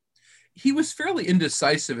 He was fairly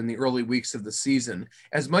indecisive in the early weeks of the season.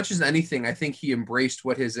 As much as anything, I think he embraced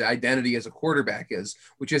what his identity as a quarterback is,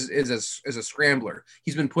 which is a scrambler.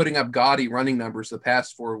 He's been putting up gaudy running numbers the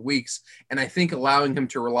past 4 weeks, and I think allowing him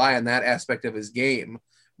to rely on that aspect of his game,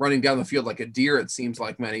 running down the field like a deer, it seems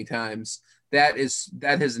like many times, that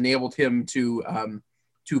has enabled him to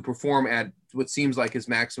perform at what seems like his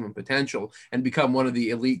maximum potential and become one of the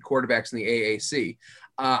elite quarterbacks in the AAC.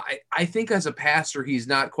 I think as a passer, he's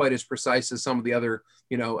not quite as precise as some of the other,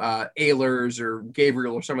 Ehlers or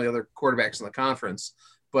Gabriel or some of the other quarterbacks in the conference.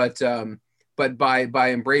 But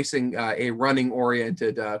by embracing a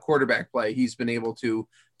running-oriented quarterback play, he's been able to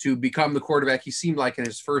become the quarterback he seemed like in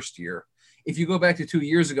his first year. If you go back to 2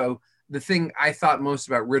 years ago, the thing I thought most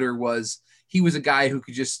about Ridder was he was a guy who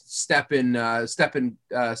could just step in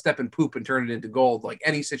poop and turn it into gold, like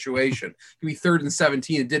any situation. It could be 3rd and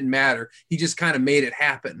 17, it didn't matter. He just kind of made it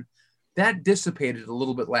happen. That dissipated a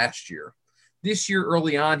little bit last year. This year,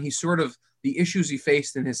 early on, the issues he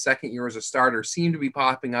faced in his second year as a starter seemed to be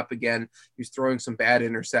popping up again. He was throwing some bad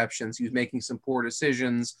interceptions. He was making some poor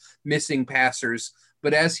decisions, missing passers.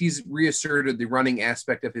 But as he's reasserted the running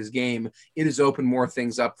aspect of his game, it has opened more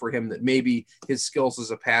things up for him that maybe his skills as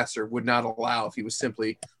a passer would not allow if he was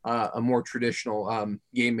simply a more traditional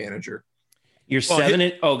game manager.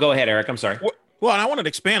 Go ahead, Eric. I'm sorry. Well, and I wanted to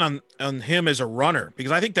expand on him as a runner,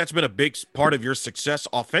 because I think that's been a big part of your success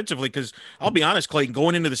offensively. Because I'll be honest, Clayton,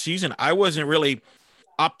 going into the season, I wasn't really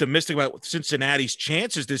optimistic about Cincinnati's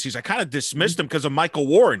chances this season. I kind of dismissed them because of Michael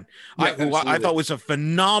Warren, who I thought was a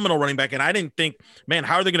phenomenal running back. And I didn't think, man,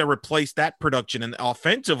 how are they going to replace that production and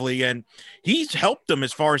offensively? And he's helped them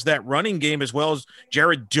as far as that running game, as well as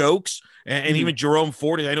Jared Dokes and even Jerome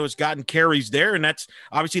Ford. I know it's gotten carries there. And that's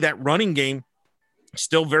obviously that running game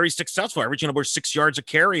still very successful, averaging over 6 yards a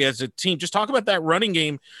carry as a team. Just talk about that running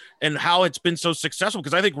game and how it's been so successful,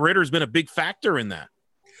 because I think Ridder's been a big factor in that.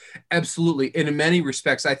 Absolutely. And in many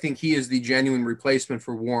respects, I think he is the genuine replacement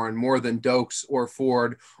for Warren, more than Dokes or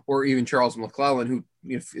Ford or even Charles McClellan, who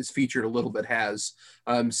is featured a little bit, has.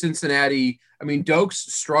 Cincinnati, Dokes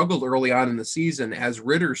struggled early on in the season, as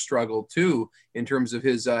Ridder struggled too in terms of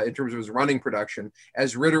his running production.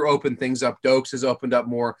 As Ridder opened things up, Dokes has opened up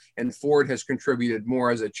more, and Ford has contributed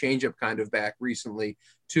more as a changeup kind of back recently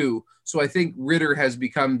too. So I think Ridder has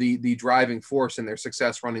become the driving force in their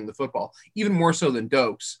success running the football, even more so than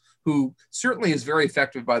Dokes, who certainly is very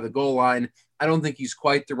effective by the goal line. I don't think he's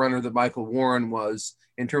quite the runner that Michael Warren was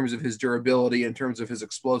in terms of his durability, in terms of his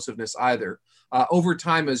explosiveness either. Over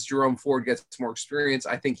time, as Jerome Ford gets more experience,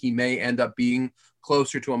 I think he may end up being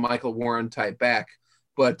closer to a Michael Warren type back.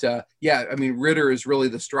 But Ridder is really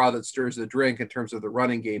the straw that stirs the drink in terms of the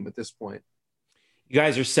running game at this point. You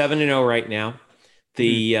guys are 7-0 right now.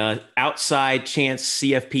 The outside chance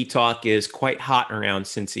CFP talk is quite hot around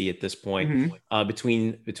Cincy at this point,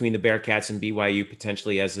 between the Bearcats and BYU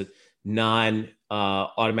potentially as a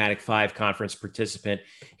non-automatic 5 conference participant.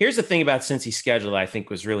 Here's the thing about Cincy's schedule that I think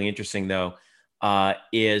was really interesting, though,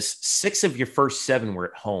 is 6 of your first 7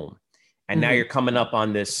 were at home. And now you're coming up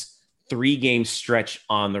on this 3-game stretch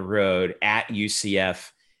on the road at UCF,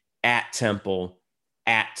 at Temple,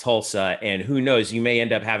 at Tulsa, and who knows, you may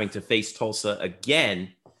end up having to face Tulsa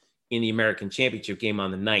again in the American Championship game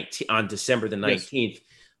on December the 19th.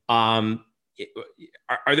 Yes.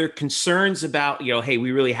 Are there concerns about, hey,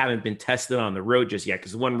 we really haven't been tested on the road just yet?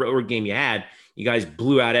 Because the one road game you had, you guys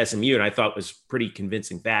blew out SMU, and I thought was pretty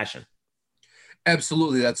convincing fashion.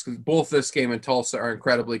 Absolutely. That's both this game and Tulsa are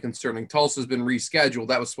incredibly concerning. Tulsa's been rescheduled.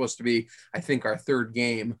 That was supposed to be, I think, our 3rd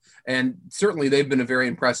game. And certainly they've been a very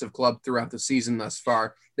impressive club throughout the season thus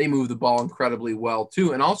far. They move the ball incredibly well,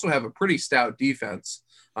 too, and also have a pretty stout defense,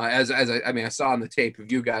 I saw on the tape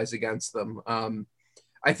of you guys against them.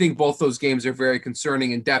 I think both those games are very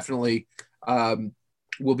concerning and definitely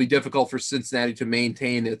will be difficult for Cincinnati to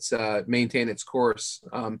maintain its course.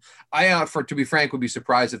 To be frank, would be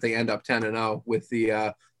surprised if they end up 10-0 with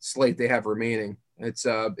the slate they have remaining. It's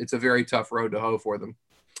a very tough road to hoe for them.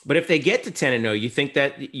 But if they get to 10-0, you think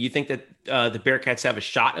that the Bearcats have a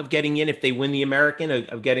shot of getting in if they win the American,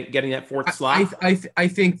 of getting that 4th slot? I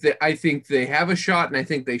think they have a shot, and I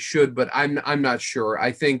think they should, but I'm not sure.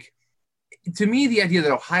 I think, to me, the idea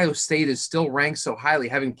that Ohio State is still ranked so highly,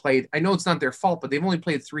 having played, I know it's not their fault, but they've only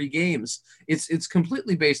played 3 games. It's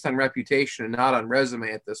completely based on reputation and not on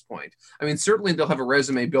resume at this point. I mean, certainly they'll have a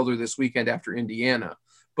resume builder this weekend after Indiana,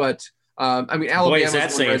 but Alabama. Boy, is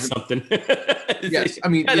that saying something? Yes,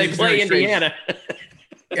 they play Indiana.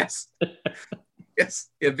 Yes, yes,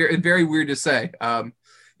 yeah, very, very weird to say.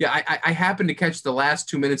 I happened to catch the last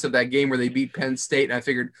 2 minutes of that game where they beat Penn State, and I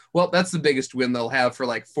figured, well, that's the biggest win they'll have for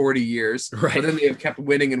like 40 years. Right. But then they have kept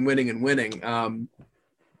winning and winning and winning.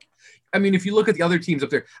 If you look at the other teams up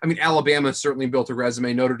there, Alabama certainly built a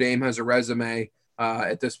resume. Notre Dame has a resume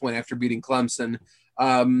at this point after beating Clemson.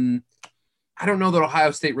 I don't know that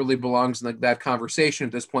Ohio State really belongs in that conversation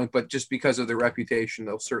at this point, but just because of their reputation,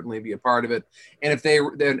 they'll certainly be a part of it. And if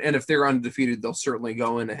they're undefeated, they'll certainly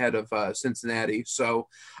go in ahead of Cincinnati. So,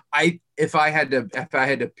 if I had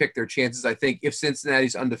to pick their chances, I think if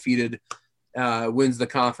Cincinnati's undefeated, wins the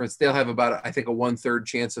conference, they'll have about, I think, a 1/3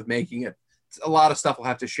 chance of making it. A lot of stuff will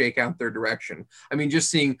have to shake out their direction.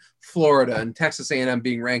 Just seeing Florida and Texas A&M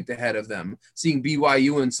being ranked ahead of them, seeing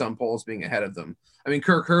BYU in some polls being ahead of them.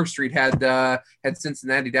 Kirk Herbstreit had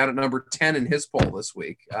Cincinnati down at number 10 in his poll this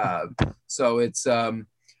week. So it's,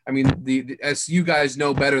 as you guys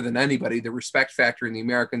know better than anybody, the respect factor in the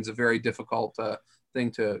Americans is a very difficult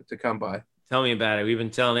thing to come by. Tell me about it. We've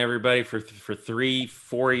been telling everybody for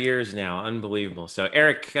 3-4 years now. Unbelievable. So,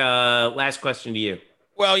 Eric, last question to you.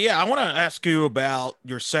 Well, yeah, I want to ask you about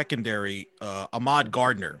your secondary, Ahmad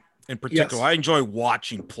Gardner. In particular, yes. I enjoy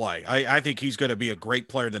watching play. I think he's going to be a great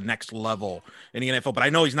player, the next level in the NFL. But I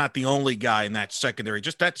know he's not the only guy in that secondary.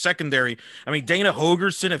 Just that secondary. Dana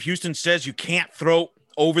Holgorsen of Houston says you can't throw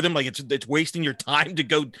over them, like it's wasting your time to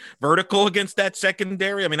go vertical against that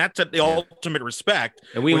secondary. That's the ultimate respect.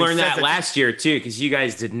 And we learned that last year too, because you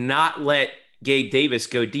guys did not let Gabe Davis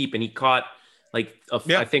go deep, and he caught I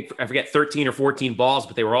forget 13 or 14 balls,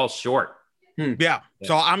 but they were all short. Yeah.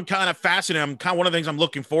 So I'm kind of fascinated. One of the things I'm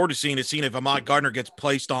looking forward to seeing if Ahmad Gardner gets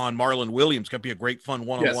placed on Marlon Williams. Could be a great fun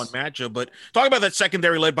one-on-one matchup. But talk about that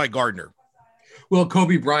secondary led by Gardner. Well,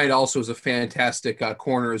 Kobe Bryant also is a fantastic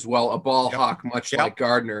corner as well, a ball hawk, much like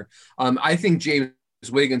Gardner. I think James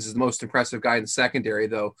Wiggins is the most impressive guy in the secondary,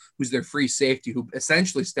 though, who's their free safety, who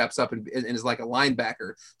essentially steps up and is like a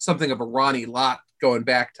linebacker, something of a Ronnie Lott going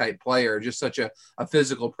back type player, just such a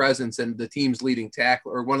physical presence and the team's leading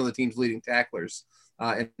tackler, or one of the team's leading tacklers,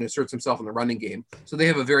 and asserts himself in the running game. So they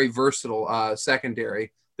have a very versatile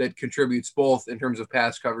secondary that contributes both in terms of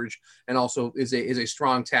pass coverage and also is a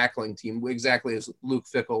strong tackling team, exactly as Luke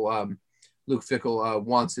Fickell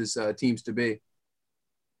wants his teams to be.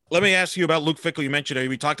 Let me ask you about Luke Fickell. You mentioned it.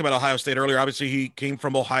 We talked about Ohio State earlier. Obviously, he came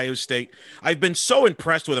from Ohio State. I've been so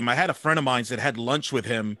impressed with him. I had a friend of mine that had lunch with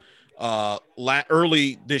him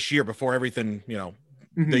early this year before everything,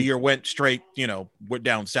 the year went straight, went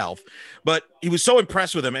down south. But he was so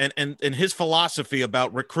impressed with him and his philosophy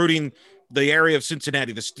about recruiting the area of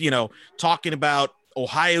Cincinnati, talking about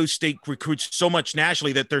Ohio State recruits so much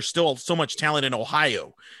nationally that there's still so much talent in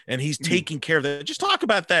Ohio, and he's taking care of that. Just talk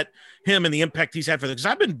about that, him and the impact he's had for them, because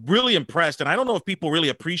I've been really impressed, and I don't know if people really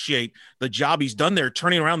appreciate the job he's done there,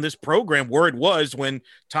 turning around this program where it was when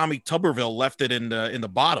Tommy Tuberville left it in the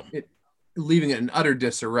bottom. leaving it in utter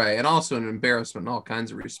disarray and also an embarrassment in all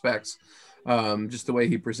kinds of respects. Just the way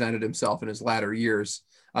he presented himself in his latter years.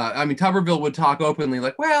 I mean, Tuberville would talk openly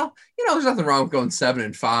like, well, there's nothing wrong with going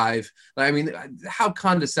 7-5. I mean, how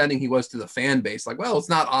condescending he was to the fan base. Like, well, it's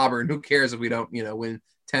not Auburn. Who cares if we don't, win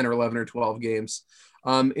 10 or 11 or 12 games?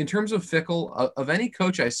 In terms of Fickell, of any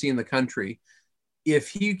coach I see in the country, if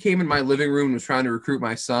he came in my living room and was trying to recruit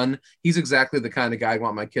my son, he's exactly the kind of guy I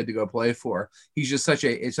want my kid to go play for. He's just such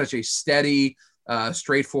a steady,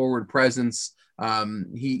 straightforward presence.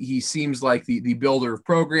 He seems like the builder of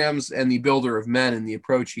programs and the builder of men in the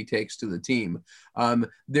approach he takes to the team.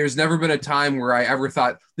 There's never been a time where I ever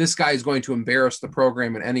thought this guy is going to embarrass the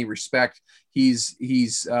program in any respect. He's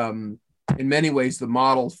in many ways the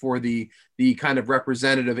model for the kind of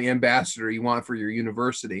representative ambassador you want for your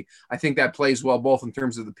university. I think that plays well both in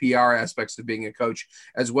terms of the PR aspects of being a coach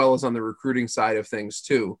as well as on the recruiting side of things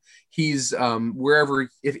too. He's wherever,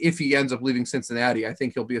 if he ends up leaving Cincinnati, I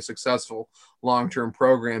think he'll be a successful long-term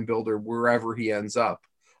program builder wherever he ends up.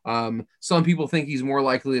 Some people think he's more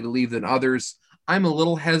likely to leave than others. I'm a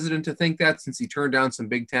little hesitant to think that since he turned down some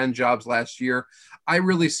Big Ten jobs last year. I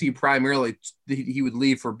really see primarily he would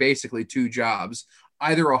leave for basically 2 jobs,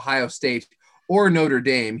 either Ohio State or Notre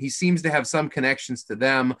Dame. He seems to have some connections to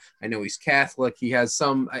them. I know he's Catholic. He has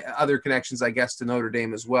some other connections, I guess, to Notre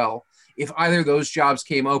Dame as well. If either of those jobs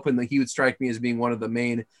came open, he would strike me as being one of the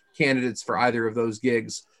main candidates for either of those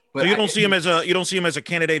gigs. But so you don't see him as a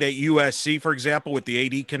candidate at USC, for example, with the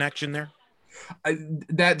AD connection there?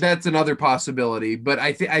 That's another possibility, but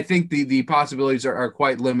I think the possibilities are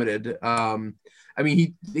quite limited. I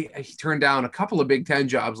mean, he turned down a couple of Big Ten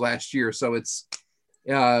jobs last year, so it's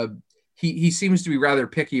he seems to be rather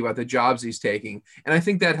picky about the jobs he's taking, and I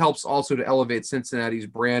think that helps also to elevate Cincinnati's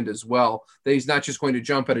brand as well. That he's not just going to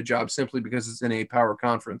jump at a job simply because it's in a power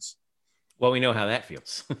conference. Well, we know how that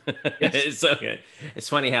feels. Yes. It's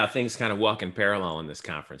funny how things kind of walk in parallel in this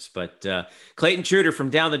conference. But Clayton Truder from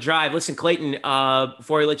Down the Drive. Listen, Clayton,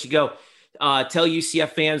 before I let you go, tell UCF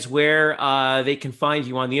fans where they can find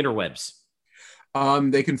you on the interwebs.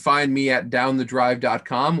 They can find me at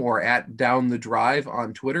downthedrive.com or at downthedrive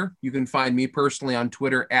on Twitter. You can find me personally on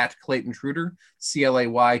Twitter at Clayton Truder,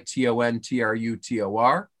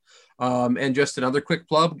 ClaytonTrutor. And just another quick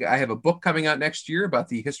plug, I have a book coming out next year about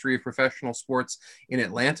the history of professional sports in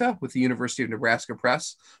Atlanta with the University of Nebraska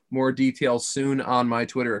Press. More details soon on my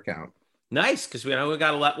Twitter account. Nice, because we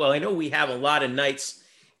got a lot. Well, I know we have a lot of Knights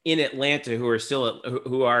in Atlanta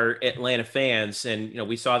who are Atlanta fans, and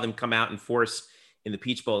we saw them come out in force in the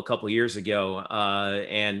Peach Bowl a couple of years ago,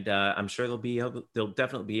 and I'm sure they'll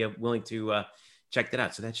definitely be willing to check that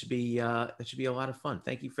out. So that should be a lot of fun.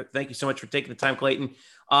 Thank you so much for taking the time, Clayton.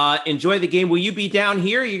 Enjoy the game. Will you be down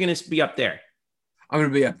here? Or are you going to be up there? I'm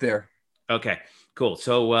going to be up there. Okay, cool.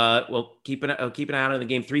 So we'll keep an eye out on the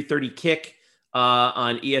game. 3:30 kick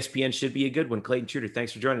on ESPN should be a good one. Clayton Truder,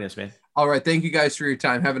 thanks for joining us, man. All right. Thank you guys for your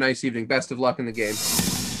time. Have a nice evening. Best of luck in the game.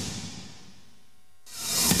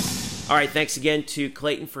 All right. Thanks again to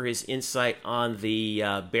Clayton for his insight on the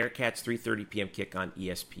Bearcats 3:30 p.m. kick on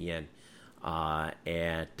ESPN.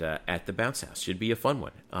 At the Bounce House. Should be a fun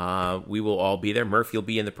one. We will all be there. Murphy will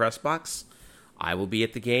be in the press box. I will be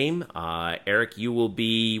at the game. Eric, you will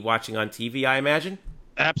be watching on TV, I imagine?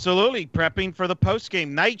 Absolutely. Prepping for the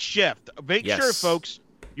post-game night shift. Make sure, folks,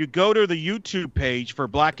 you go to the YouTube page for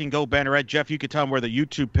Black and Gold Banneret. Jeff, you can tell them where the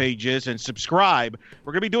YouTube page is and subscribe.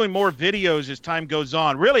 We're going to be doing more videos as time goes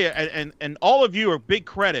on. Really, and all of you are big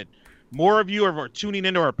credit. More of you are tuning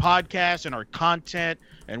into our podcast and our content,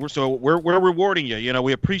 and we're rewarding you.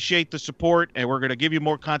 We appreciate the support, and we're going to give you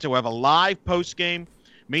more content. We'll have a live post game.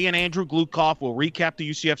 Me and Andrew Glukoff will recap the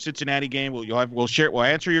UCF Cincinnati game. We'll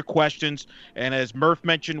answer your questions, and as Murph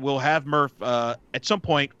mentioned, we'll have Murph at some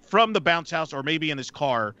point from the Bounce House or maybe in his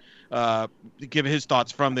car to give his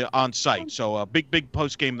thoughts from the on site. So a big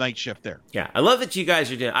post game night shift there. Yeah, I love that you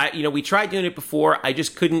guys are doing. We tried doing it before. I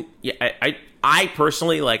just couldn't. Yeah, I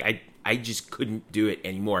personally I just couldn't do it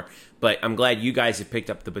anymore. But I'm glad you guys have picked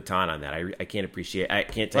up the baton on that. I can't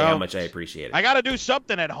tell you how much I appreciate it. I got to do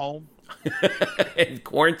something at home.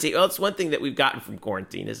 Quarantine. Well, it's one thing that we've gotten from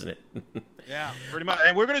quarantine, isn't it? Yeah, pretty much.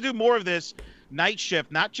 And we're going to do more of this night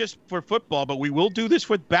shift, not just for football, but we will do this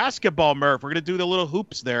with basketball, Murph. We're going to do the little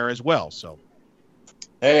hoops there as well. So,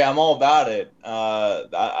 hey, I'm all about it.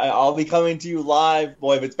 I'll be coming to you live.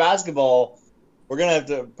 Boy, if it's basketball, we're going to have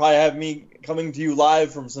to probably have me coming to you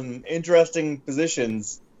live from some interesting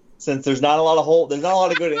positions, since there's not a lot of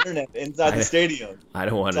good internet inside the stadium. I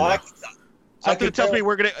don't want to know. Something tells me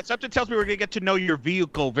we're gonna get to know your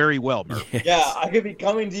vehicle very well, Murph. Yeah, I could be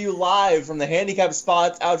coming to you live from the handicap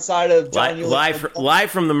spots outside of John live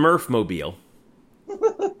from the Murph Mobile.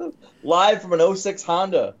 Live from an 06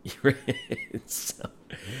 Honda. So,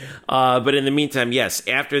 but in the meantime, yes,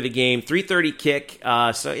 after the game, 3:30 kick.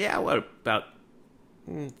 So yeah, about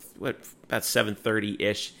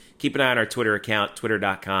 7:30-ish. Keep an eye on our Twitter account,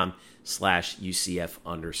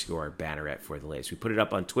 twitter.com/UCF_Banneret for the latest. We put it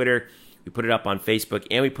up on Twitter, we put it up on Facebook,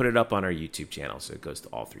 and we put it up on our YouTube channel. So it goes to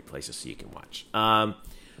all three places so you can watch. All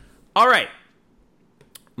right.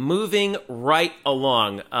 Moving right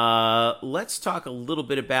along, let's talk a little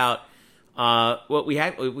bit about what we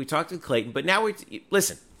had. We talked to Clayton, but now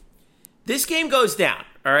listen. This game goes down,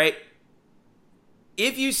 all right?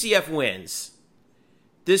 If UCF wins,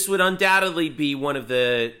 this would undoubtedly be one of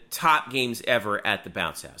the top games ever at the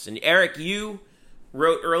Bounce House. And Eric, you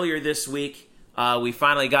wrote earlier this week, we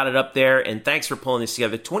finally got it up there, and thanks for pulling this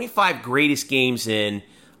together. 25 greatest games in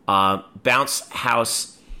Bounce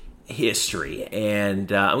House history.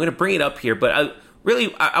 And I'm going to bring it up here, but I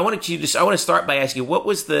want to start by asking you, what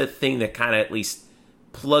was the thing that kind of at least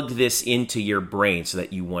plugged this into your brain so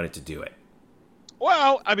that you wanted to do it?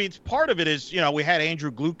 Well, I mean, part of it is, we had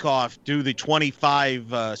Andrew Glukov do the 25,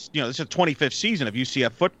 this is the 25th season of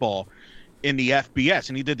UCF football in the FBS,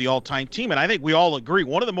 and he did the all-time team. And I think we all agree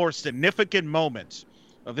one of the more significant moments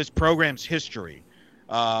of this program's history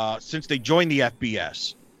since they joined the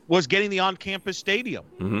FBS was getting the on-campus stadium.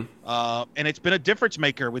 Mm-hmm. And it's been a difference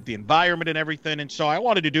maker with the environment and everything. And so I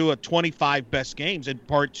wanted to do a 25 best games in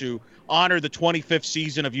part to honor the 25th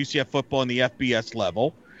season of UCF football in the FBS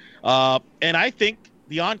level. And I think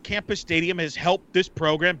the on-campus stadium has helped this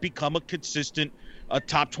program become a consistent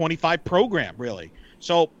top 25 program, really.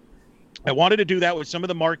 So I wanted to do that with some of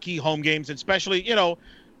the marquee home games, and especially,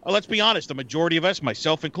 let's be honest, the majority of us,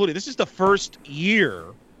 myself included, this is the first year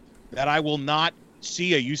that I will not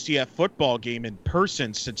see a UCF football game in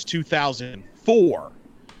person since 2004.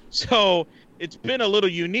 So it's been a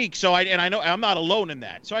little unique. So I know I'm not alone in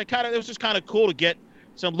that. So it was just kind of cool to get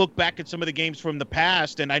some look back at some of the games from the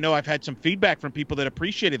past. And I know I've had some feedback from people that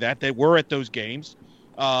appreciated that were at those games,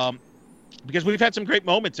 because we've had some great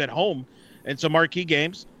moments at home and some marquee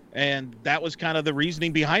games. And that was kind of the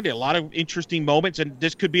reasoning behind it. A lot of interesting moments. And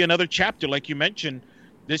this could be another chapter, like you mentioned,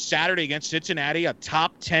 this Saturday against Cincinnati, a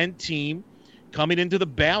top 10 team coming into the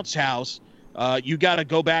Bounce House. You got to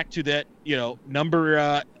go back to that,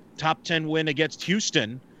 top 10 win against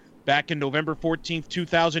Houston back in November 14th,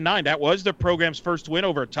 2009. That was the program's first win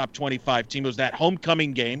over a top 25 team. It was that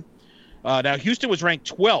homecoming game. Now, Houston was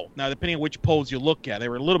ranked 12th. Now, depending on which polls you look at, they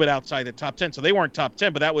were a little bit outside the top 10. So they weren't top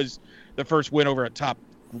 10, but that was the first win over a top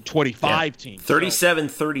 25 team.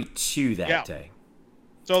 37-32 that day.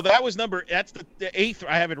 So that was that's the eighth.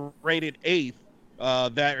 I have it rated eighth.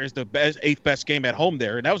 That is the eighth best game at home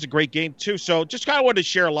there. And that was a great game, too. So just kind of wanted to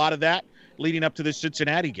share a lot of that leading up to the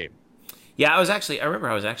Cincinnati game. Yeah, I remember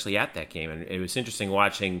I was actually at that game, and it was interesting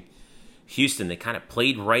watching Houston. They kind of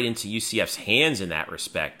played right into UCF's hands in that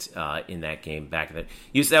respect in that game back then.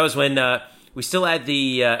 That was when we still had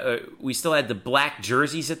the black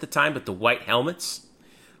jerseys at the time, but the white helmets.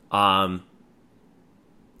 Boy,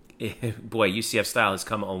 UCF style has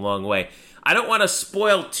come a long way. I don't want to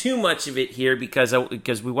spoil too much of it here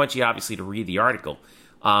because we want you obviously to read the article.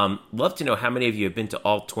 Love to know how many of you have been to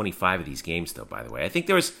all 25 of these games, though. By the way, I think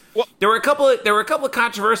there were a couple of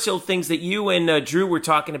controversial things that you and Drew were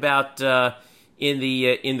talking about in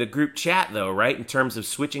the group chat, though, right? In terms of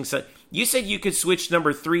switching, you said you could switch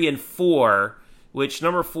number 3 and 4, which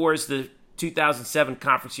number 4 is the 2007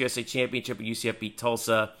 Conference USA Championship where UCF beat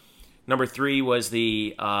Tulsa. Number 3 was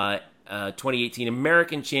the 2018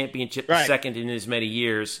 American Championship, the second in as many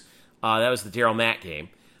years. That was the Darryl Mack game.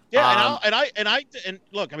 Yeah, and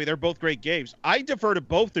look, I mean, they're both great games. I defer to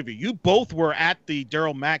both of you. You both were at the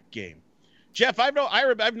Darryl Mack game. Jeff, I've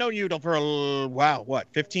known you for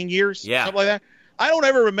 15 years? Yeah. Something like that. I don't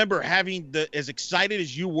ever remember having as excited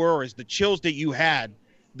as you were, as the chills that you had,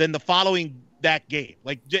 than the following that game.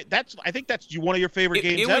 Like I think that's one of your favorite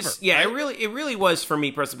games ever. Yeah, right? it really was for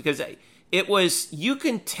me personally, because it was, you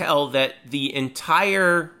can tell that the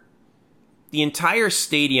entire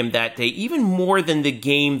stadium that day, even more than the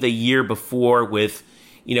game the year before with,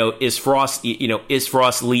 is Frost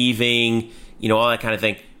leaving, all that kind of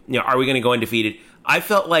thing. Are we going to go undefeated? I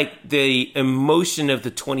felt like the emotion of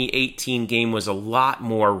the 2018 game was a lot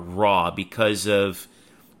more raw because of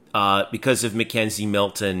Mackenzie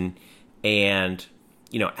Milton, and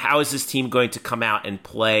how is this team going to come out and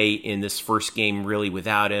play in this first game really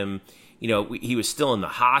without him? He was still in the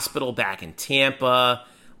hospital back in Tampa.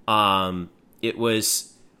 It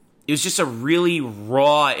was it was just a really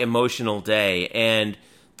raw emotional day, and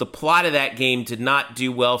the plot of that game did not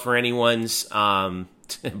do well for anyone's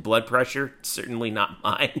blood pressure. Certainly not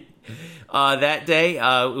mine. That day,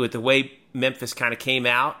 with the way Memphis kind of came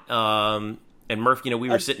out, and Murph, we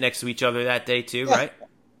were sitting next to each other that day too, right?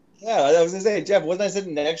 Yeah, I was gonna say, Jeff, wasn't I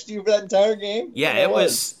sitting next to you for that entire game? Yeah, it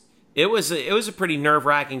was a pretty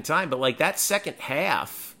nerve-wracking time, but like that second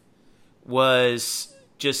half was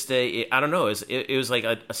just I don't know, it was like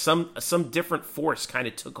some different force kind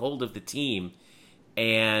of took hold of the team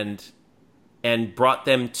and brought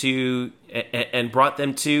them to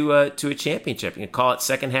a championship. You can call it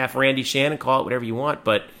second half Randy Shannon, call it whatever you want,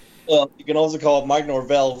 but you can also call it Mike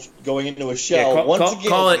Norvell going into a shell. Yeah,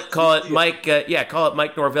 call it Mike. Call it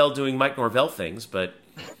Mike Norvell doing Mike Norvell things. But,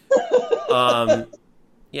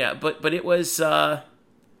 yeah, but it was. I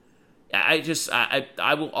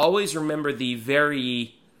will always remember the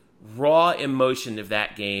very raw emotion of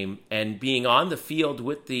that game and being on the field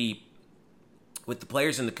with the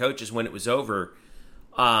players and the coaches when it was over,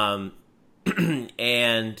 and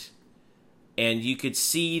you could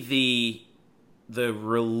see the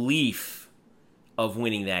relief of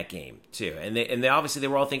winning that game too, and they obviously they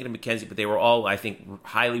were all thinking of McKenzie, but they were all, I think,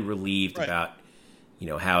 highly relieved about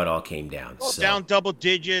how it all came down. Well, down double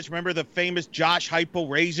digits. Remember the famous Josh Heupel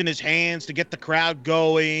raising his hands to get the crowd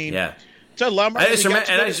going. Yeah, it's a lumber. I just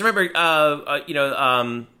remember,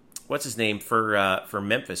 what's his name for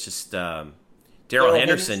Memphis? Just Daryl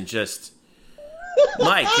Henderson. Just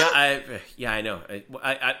Mike. I know.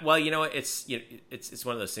 Well, it's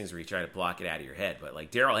one of those things where you try to block it out of your head, but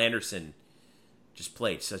like Daryl Henderson just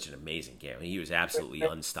played such an amazing game. I mean, he was absolutely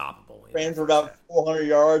unstoppable. Ran for about 400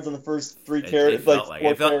 yards on the first three carries. It felt like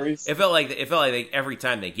every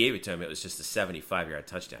time they gave it to him, it was just a 75-yard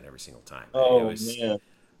touchdown every single time. Man.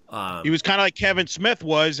 He was kind of like Kevin Smith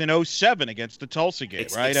was in 2007 against the Tulsa game,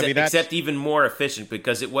 right? Except even more efficient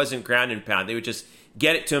because it wasn't ground and pound. They would just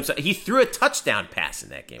get it to him. So he threw a touchdown pass in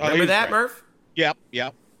that game. Remember that, great. Murph? Yep.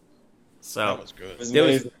 So that was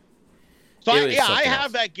good. I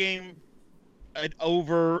have that game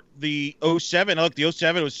over the 2007. Look, the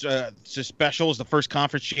 2007 was so special. It was the first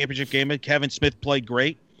conference championship game, and Kevin Smith played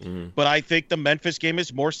great. Mm-hmm. But I think the Memphis game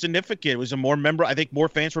is more significant. It was I think more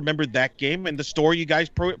fans remembered that game and the story you guys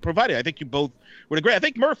provided. I think you both would agree. I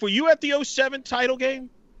think, Murph, were you at the 2007 title game?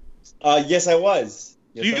 Yes, I was.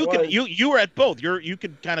 You were at both. You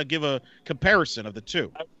could kind of give a comparison of the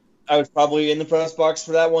two. I was probably in the press box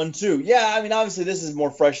for that one too. Yeah, I mean, obviously this is more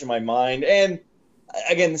fresh in my mind, and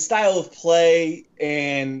again, the style of play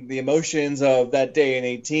and the emotions of that day in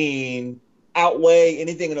 2018 outweigh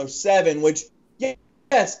anything in 2007, which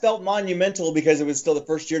yes, felt monumental because it was still the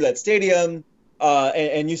first year of that stadium,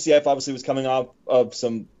 and UCF obviously was coming off of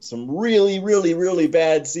some really, really, really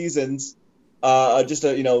bad seasons, not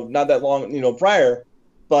that long, prior.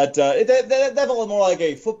 But that felt more like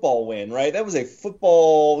a football win, right? That was a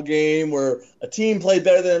football game where a team played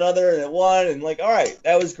better than another and it won, and all right,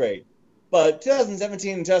 that was great. But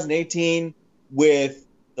 2017 and 2018, with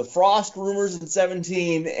the Frost rumors in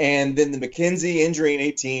 17 and then the McKenzie injury in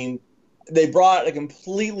 18, they brought a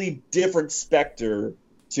completely different specter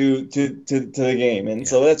to the game, and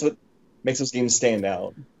so that's what makes those games stand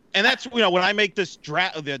out. And that's when I make this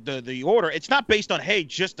draft, the order, it's not based on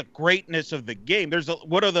just the greatness of the game. There's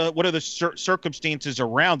what are the circumstances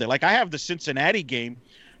around it. Like I have the Cincinnati game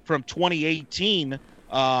from 2018.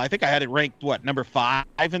 I think I had it ranked number 5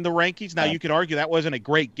 in the rankings. Now you could argue that wasn't a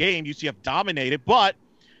great game. UCF dominated, but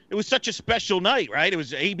it was such a special night, right? It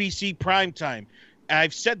was ABC primetime.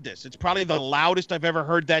 I've said this. It's probably the loudest I've ever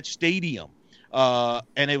heard that stadium.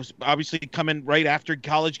 And it was obviously coming right after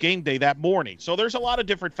College game day that morning. So there's a lot of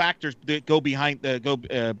different factors that go behind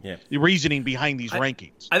the reasoning behind these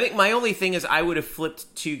rankings. I think my only thing is I would have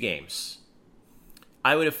flipped 2 games.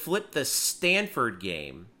 I would have flipped the Stanford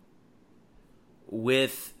game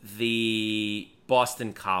with the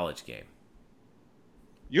Boston College game.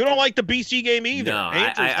 You don't like the BC game either. No,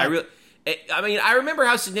 I remember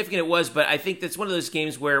how significant it was, but I think that's one of those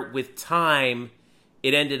games where, with time,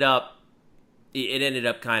 it ended up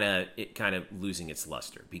kind of losing its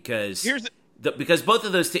luster because because both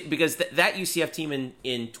of those because that UCF team in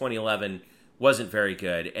 2011 wasn't very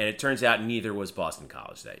good, and it turns out neither was Boston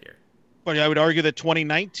College that year. But I would argue that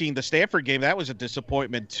 2019, the Stanford game, that was a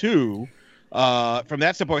disappointment too. From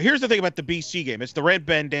that standpoint, here's the thing about the BC game: it's the red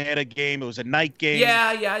bandana game. It was a night game.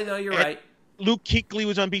 Yeah, I know you're right. Luke Kuechly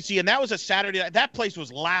was on BC, and that was a Saturday. That place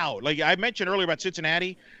was loud. Like I mentioned earlier about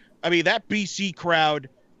Cincinnati, I mean that BC crowd,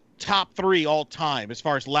 top 3 all time as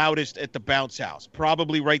far as loudest at the Bounce House.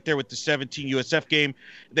 Probably right there with the 17 USF game.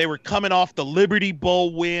 They were coming off the Liberty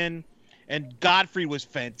Bowl win, and Godfrey was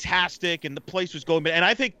fantastic, and the place was going. And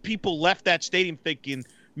I think people left that stadium thinking,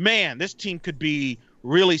 man, this team could be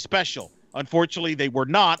really special. Unfortunately, they were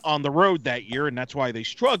not on the road that year, and that's why they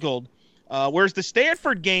struggled. Whereas the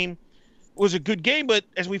Stanford game was a good game, but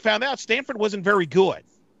as we found out, Stanford wasn't very good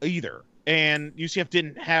either. And UCF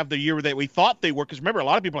didn't have the year that we thought they were, because remember, a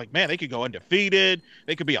lot of people are like, man, they could go undefeated,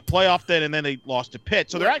 they could be a playoff then, and then they lost to Pitt.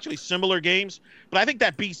 So they're actually similar games. But I think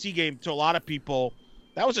that BC game, to a lot of people,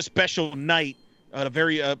 that was a special night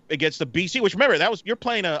against the BC, which remember, you're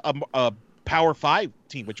playing a Power 5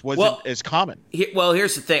 team, which wasn't as common.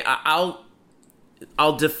 Here's the thing. I'll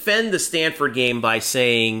defend the Stanford game by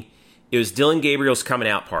saying it was Dylan Gabriel's coming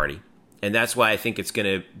out party, and that's why I think it's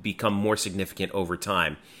going to become more significant over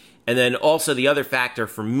time. And then also the other factor,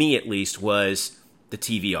 for me at least, was the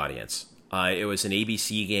TV audience. It was an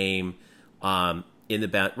ABC game right?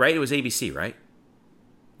 It was ABC, right?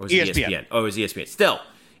 Or was it ESPN? Oh, it was ESPN. Still,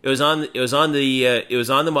 it was on the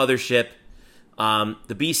mothership.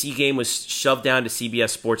 The BC game was shoved down to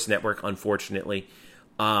CBS Sports Network, unfortunately,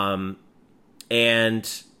 and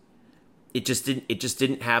it just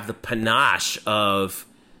didn't have the panache of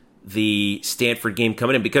the Stanford game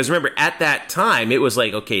coming in, because remember, at that time it was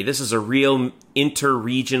like, okay, this is a real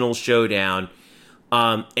inter-regional showdown.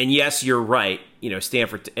 And yes, you're right.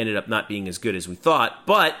 Stanford ended up not being as good as we thought,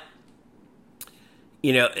 but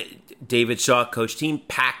David Shaw coached team,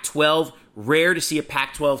 Pac-12. Rare to see a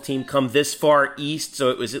Pac-12 team come this far east,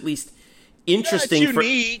 so it was at least interesting.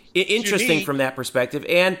 Interesting from that perspective.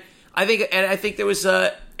 And I think there was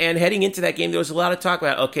and heading into that game, there was a lot of talk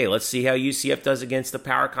about, okay, let's see how UCF does against the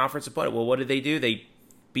power conference opponent. Well, what did they do? They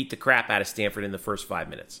beat the crap out of Stanford in the first 5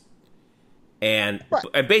 minutes, and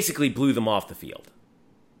basically blew them off the field.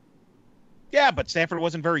 Yeah, but Stanford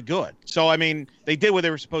wasn't very good. So I mean, they did what they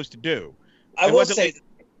were supposed to do. I will say,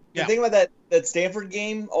 the thing about that Stanford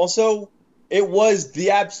game also, it was the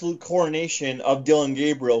absolute coronation of Dylan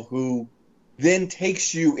Gabriel, who then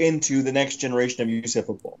takes you into the next generation of UCF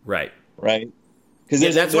football. Right.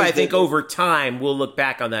 Because that's why I think over time we'll look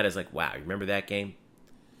back on that as like, wow, you remember that game?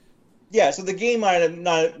 Yeah, so the game might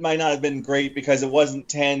not have been great because it wasn't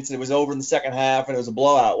tense, it was over in the second half, and it was a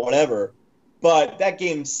blowout, whatever. But that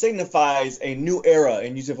game signifies a new era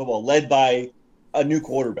in UCF football, led by a new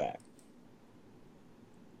quarterback.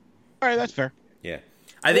 All right, that's fair. Yeah.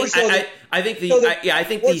 I think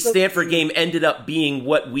the Stanford game ended up being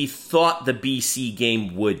what we thought the BC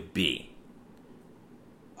game would be.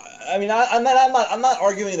 I mean, I'm not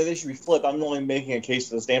arguing that they should be flipped. I'm only making a case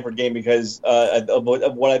for the Stanford game because of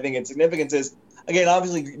what I think its significance is. Again,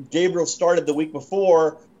 obviously, Gabriel started the week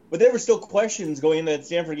before, but there were still questions going into that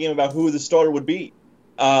Stanford game about who the starter would be,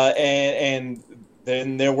 and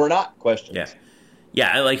then there were not questions.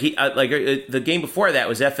 Yeah. The game before that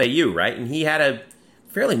was FAU, right? And he had a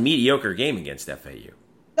fairly mediocre game against FAU.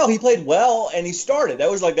 No, he played well and he started. That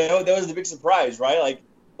was the big surprise, right? Like,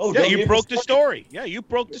 oh, yeah, you broke the story. Yeah, you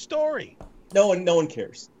broke the story. No one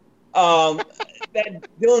cares. That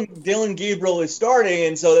Dylan Gabriel is starting,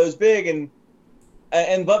 and so that was big.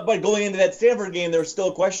 But going into that Stanford game, there was still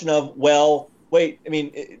a question of, well, wait, I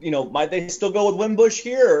mean, might they still go with Wimbush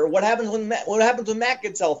here? Or what happens when Matt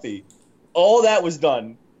gets healthy? All that was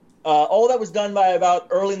done. All that was done by about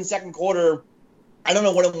early in the second quarter. I don't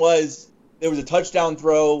know what it was. There was a touchdown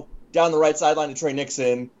throw down the right sideline to Trey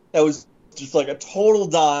Nixon. That was just like a total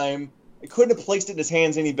dime. I couldn't have placed it in his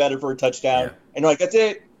hands any better for a touchdown. Yeah. And like, that's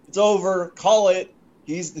it. It's over. Call it.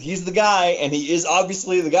 He's the guy, and he is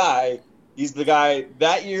obviously the guy. He's the guy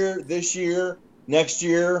that year, this year, next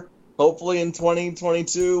year, hopefully in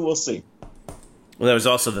 2022. We'll see. Well, there was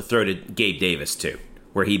also the throw to Gabe Davis, too,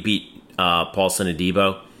 where he beat Paulson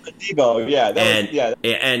Adebo. And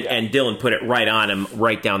Dylan put it right on him,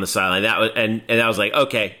 right down the sideline. That was and I was like,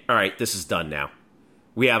 okay, all right, this is done now.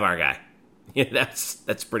 We have our guy. Yeah,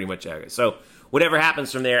 that's pretty much it. So whatever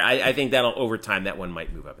happens from there, I think that'll over time that one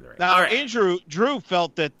might move up in the ranks. Now, Andrew Drew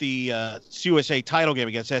felt that the CUSA title game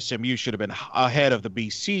against SMU should have been ahead of the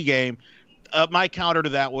BC game. My counter to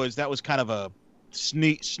that was kind of a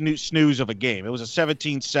snooze of a game. It was a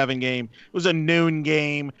 17-7 game. It was a noon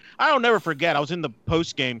game. I'll never forget. I was in the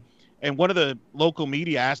post game, and one of the local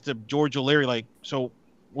media asked George O'Leary, like, so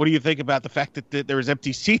what do you think about the fact that there was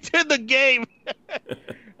empty seats in the game?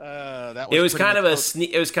 It was kind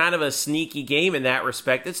of a sneaky game in that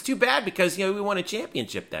respect. It's too bad because we won a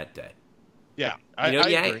championship that day. Yeah, I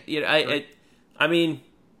agree. I mean,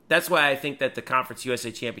 that's why I think that the Conference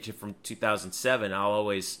USA Championship from 2007, I'll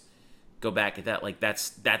always go back at that. Like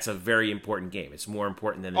that's a very important game. It's more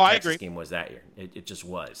important than the Texas game was that year. It just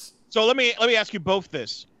was. So let me ask you both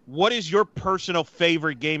this: what is your personal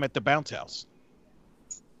favorite game at the Bounce House?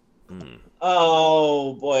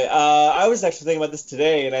 Oh boy, I was actually thinking about this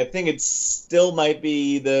today, and I think it still might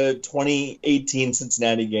be the 2018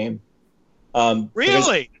 Cincinnati game.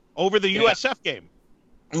 Really? Over the USF game?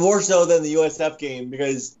 More so than the USF game,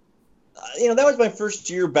 because that was my first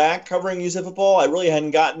year back covering USF football. I really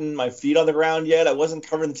hadn't gotten my feet on the ground yet. I wasn't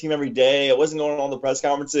covering the team every day. I wasn't going to all the press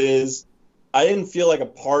conferences. I didn't feel like a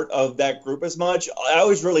part of that group as much. I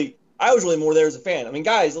was really more there as a fan. I mean,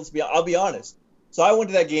 guys, I'll be honest. So I went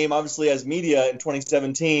to that game, obviously, as media in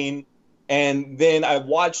 2017, and then I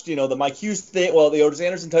watched, the Mike Hughes thing, the Otis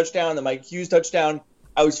Anderson touchdown, the Mike Hughes touchdown.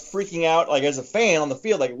 I was freaking out, like, as a fan on the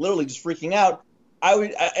field, like, literally just freaking out.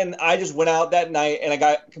 I just went out that night, and I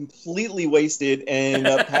got completely wasted and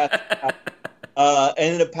ended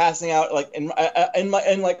up passing out, like,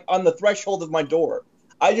 like, on the threshold of my door.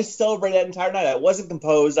 I just celebrated that entire night. I wasn't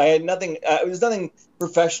composed. I had nothing. It was nothing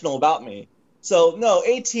professional about me. So no,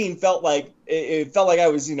 18 felt like I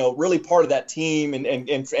was, really part of that team and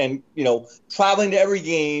traveling to every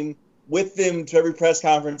game with them to every press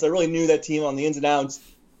conference. I really knew that team on the ins and outs.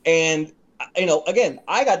 And again,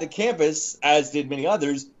 I got to campus, as did many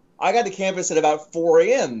others. I got to campus at about 4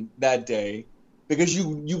 a.m. that day because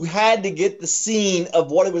you had to get the scene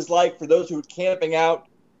of what it was like for those who were camping out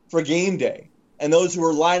for game day and those who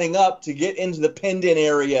were lining up to get into the penned-in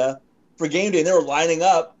area for game day. And they were lining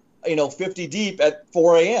up, 50 deep at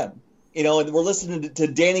 4 a.m. And we're listening to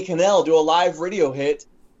Danny Cannell do a live radio hit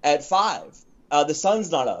at 5. The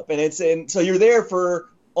sun's not up, and so you're there for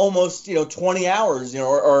almost 20 hours,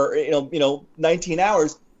 or 19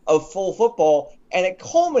 hours of full football, and it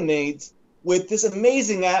culminates with this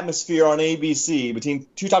amazing atmosphere on ABC between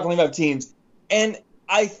two top 25 teams. And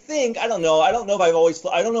I don't know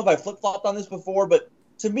if I flip-flopped on this before, but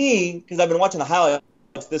to me, because I've been watching the highlights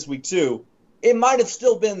this week too, it might have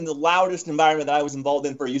still been the loudest environment that I was involved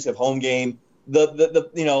in for a UCF home game. It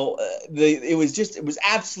was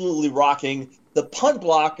absolutely rocking. The punt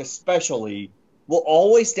block especially will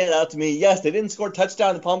always stand out to me. Yes, they didn't score a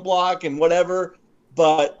touchdown in the punt block and whatever,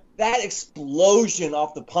 but that explosion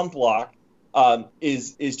off the punt block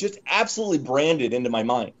is just absolutely branded into my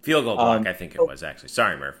mind. Field goal block, I think it was actually.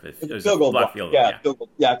 Sorry, Murph. It was field goal block. Field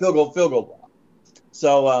goal, field goal block.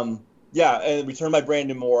 So and returned by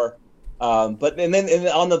Brandon Moore. But then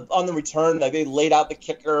on the return, like, they laid out the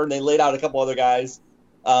kicker and they laid out a couple other guys.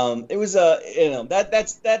 It was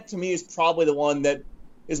that to me is probably the one that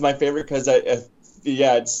is my favorite because I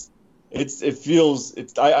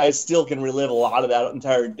still can relive a lot of that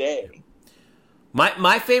entire day.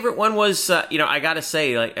 My favorite one was I gotta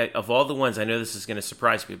say, like, of all the ones, I know this is going to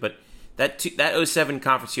surprise me, but that 07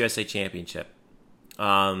 Conference USA Championship.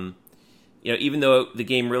 Even though the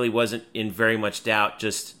game really wasn't in very much doubt,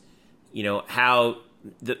 just how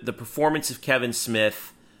the performance of Kevin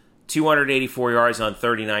Smith, 284 yards on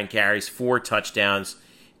 39 carries, 4 touchdowns.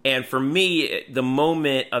 And for me, the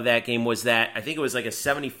moment of that game was that I think it was like a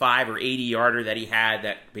 75 or 80 yarder that he had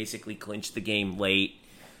that basically clinched the game late,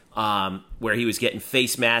 where he was getting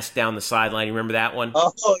face masked down the sideline. You remember that one?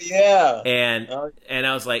 Oh yeah. And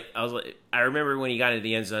I was like, I remember when he got into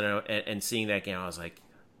the end zone and seeing that game, I was like,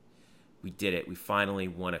 we did it. We finally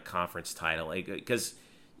won a conference title. Like, because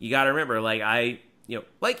you got to remember, like,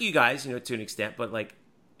 like you guys, to an extent, but like,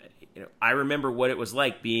 I remember what it was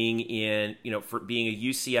like being in, for being a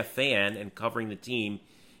UCF fan and covering the team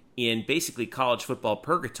in basically college football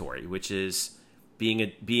purgatory, which is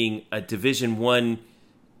being a Division I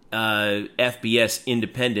FBS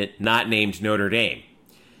independent, not named Notre Dame,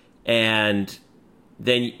 and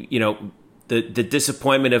then the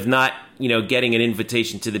disappointment of not getting an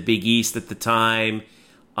invitation to the Big East at the time,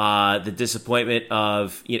 the disappointment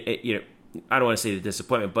of I don't want to say the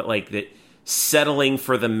disappointment, but like the settling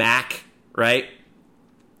for the MAC, right?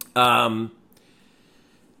 And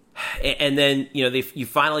then you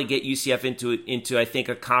finally get UCF into I think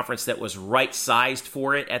a conference that was right sized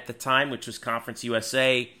for it at the time, which was Conference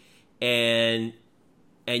USA, and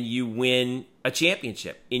you win a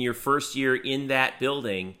championship in your first year in that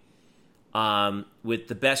building, with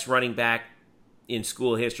the best running back in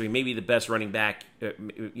school history, maybe the best running back,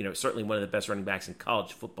 certainly one of the best running backs in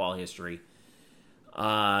college football history.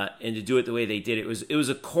 And to do it the way they did, it was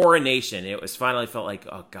a coronation. It was finally felt like,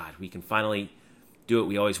 oh God, we can finally do what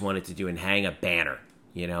we always wanted to do and hang a banner,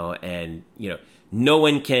 and no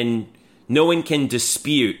one can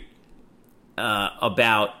dispute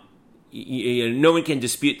no one can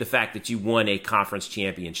dispute the fact that you won a conference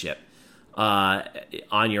championship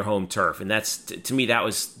on your home turf, and that's to me that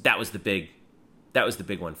was the big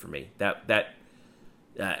one for me.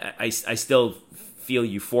 I still feel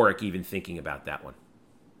euphoric even thinking about that one.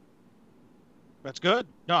 That's good.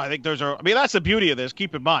 No, I think those are. I mean, that's the beauty of this.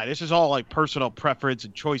 Keep in mind, this is all like personal preference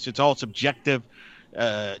and choice. It's all subjective,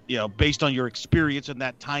 based on your experience in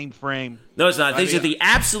that time frame. No, it's not. These are the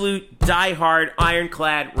absolute diehard,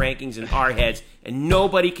 ironclad rankings in our heads, and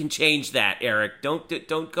nobody can change that. Eric, don't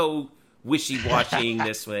go wishy-washying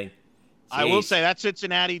this way. Jeez. I will say that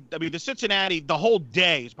Cincinnati. I mean, the whole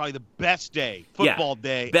day is probably the best day, football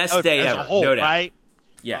day, best day as ever, a whole, no doubt. right?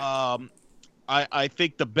 Yeah. I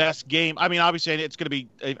think the best game. I mean, obviously, it's going to be.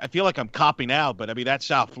 I feel like I'm copping out, but I mean that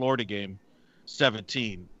South Florida game,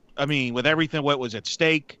 17. I mean, with everything what was at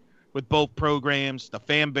stake with both programs, the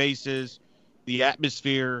fan bases, the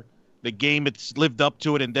atmosphere, the game, it's lived up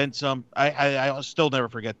to it and then some. I'll still never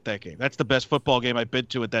forget that game. That's the best football game I've been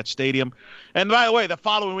to at that stadium. And by the way, the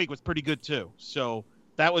following week was pretty good too. So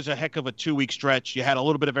that was a heck of a 2-week stretch. You had a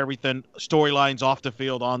little bit of everything, storylines off the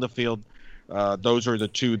field, on the field. Those are the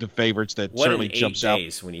favorites that certainly jumps out. What 8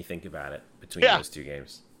 days when you think about it between those two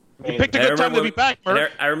games. You picked a good time to be back,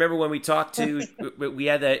 Murph. I remember when we talked to we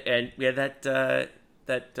had that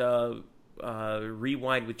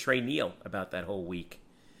rewind with Trey Neal about that whole week,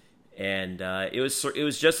 and it was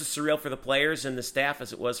just as surreal for the players and the staff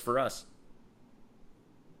as it was for us.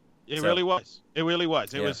 It really was. It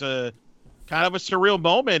was a kind of a surreal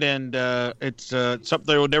moment, and it's something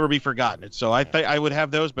that will never be forgotten. So I would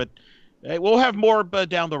have those, but we'll have more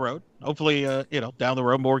down the road. Hopefully, down the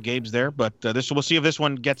road, more games there. But we'll see if this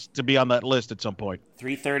one gets to be on that list at some point.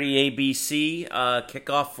 3:30 ABC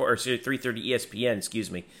kickoff or 3:30 ESPN. Excuse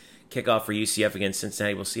me, kickoff for UCF against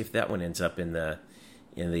Cincinnati. We'll see if that one ends up in the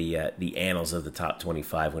annals of the top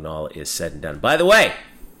 25 when all is said and done. By the way,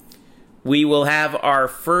 we will have our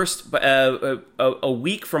first a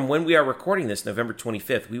week from when we are recording this, November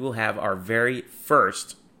 25th. We will have our very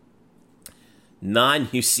first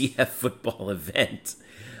non-UCF football event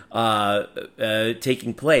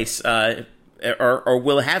taking place, or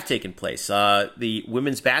will have taken place. The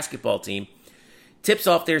women's basketball team tips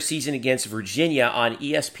off their season against Virginia on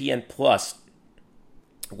ESPN Plus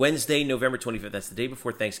Wednesday, November 25th. That's the day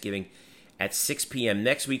before Thanksgiving at 6 p.m.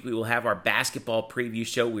 Next week, we will have our basketball preview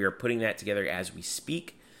show. We are putting that together as we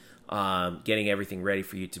speak, getting everything ready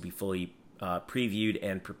for you to be fully previewed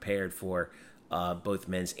and prepared for both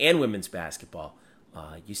men's and women's basketball.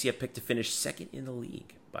 UCF picked to finish second in the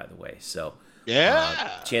league, by the way. So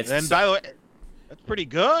chances. And by the way, that's pretty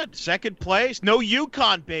good. Second place, no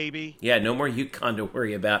UConn, baby. Yeah, no more UConn to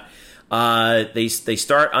worry about. They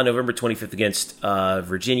start on November 25th against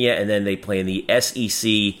Virginia, and then they play in the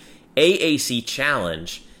SEC AAC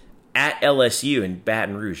Challenge at LSU in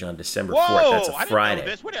Baton Rouge on December 4th. That's a Friday. Know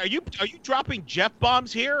this. What, are you dropping Jeff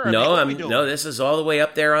bombs here? No, this is all the way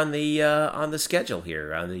up there on the schedule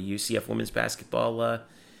here on the UCF women's basketball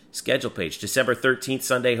schedule page. December 13th,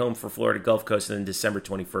 Sunday home for Florida Gulf Coast, and then December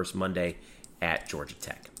 21st, Monday at Georgia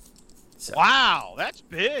Tech. So. Wow, that's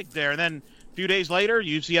big there. And then a few days later,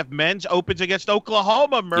 UCF men's opens against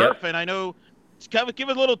Oklahoma, Murph. Yep. And I know, give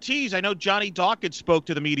a little tease. I know Johnny Dawkins spoke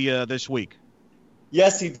to the media this week.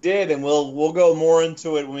 Yes, he did, and we'll go more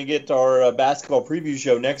into it when we get to our basketball preview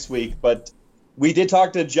show next week. But we did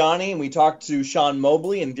talk to Johnny, and we talked to Sean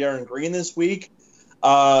Mobley and Darren Green this week.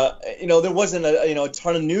 There wasn't a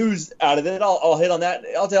ton of news out of it. I'll hit on that.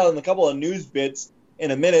 I'll tell them a couple of news bits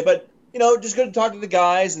in a minute. But just good to talk to the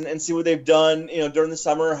guys and see what they've done during the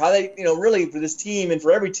summer. How they really for this team and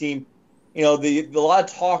for every team, the lot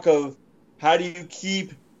of talk of how do you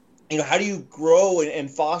keep how do you grow and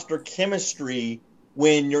foster chemistry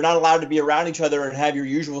when you're not allowed to be around each other and have your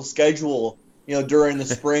usual schedule, during the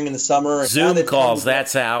spring and the summer. Zoom calls,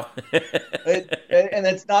 that's how. And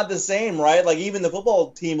it's not the same, right? Like, even the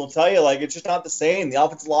football team will tell you, like, it's just not the same. The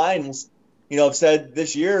offensive line will, have said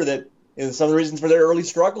this year that some of the reasons for their early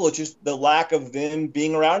struggle is just the lack of them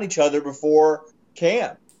being around each other before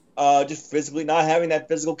camp, just physically not having that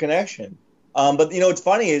physical connection. But, what's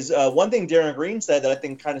funny is one thing Darren Green said that I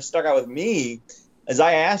think kind of stuck out with me as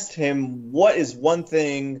I asked him what is one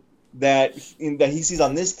thing that he sees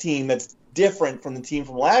on this team that's different from the team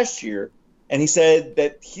from last year, and he said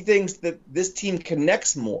that he thinks that this team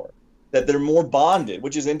connects more, that they're more bonded,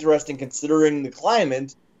 which is interesting considering the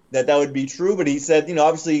climate that would be true. But he said,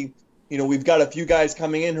 obviously, we've got a few guys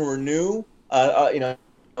coming in who are new,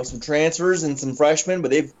 some transfers and some freshmen,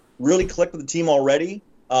 but they've really clicked with the team already.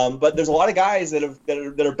 But there's a lot of guys that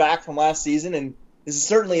are back from last season, and this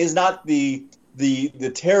certainly is not the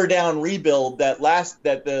tear down rebuild that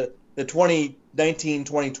the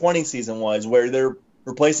 2019-2020 season was, where they're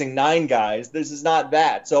replacing 9 guys. This is not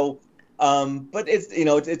that. So, but it's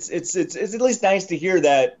at least nice to hear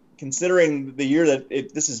that, considering the year that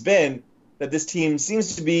this has been, that this team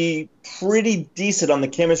seems to be pretty decent on the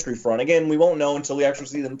chemistry front. Again, we won't know until we actually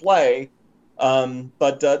see them play.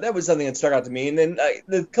 But that was something that stuck out to me. And then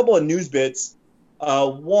a couple of news bits.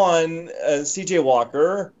 One, C.J.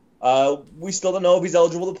 Walker, we still don't know if he's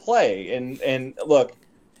eligible to play. And look,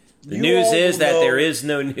 the news is that there is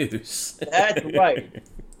no news. That's right.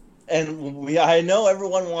 And I know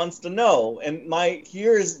everyone wants to know. And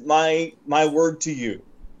here's my word to you.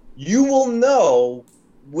 You will know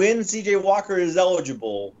when C.J. Walker is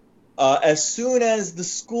eligible as soon as the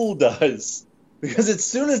school does. Because as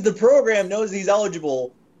soon as the program knows he's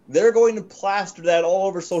eligible, they're going to plaster that all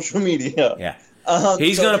over social media. Yeah.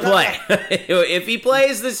 He's going to play. If he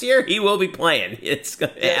plays this year, he will be playing. It's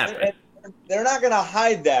going to happen. And they're not going to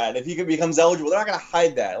hide that if he becomes eligible. They're not going to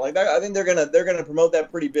hide that. Like I think they're going to promote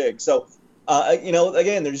that pretty big. So,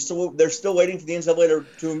 again, they're still waiting for the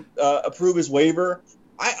NCAA to approve his waiver.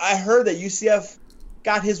 I heard that UCF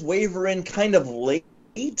got his waiver in kind of late.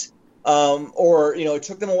 It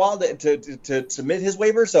took them a while to submit his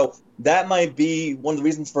waiver, so that might be one of the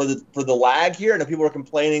reasons for the lag here. And people are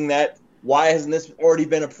complaining that why hasn't this already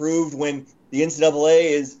been approved when the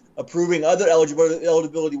NCAA is approving other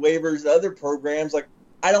eligibility waivers, other programs? Like,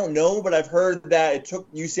 I don't know, but I've heard that it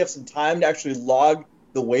took UCF some time to actually log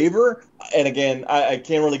the waiver. And again, I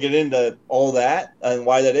can't really get into all that and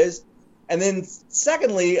why that is. And then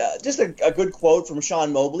secondly, just a good quote from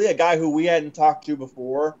Sean Mobley, a guy who we hadn't talked to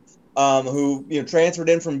before. Who transferred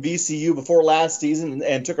in from VCU before last season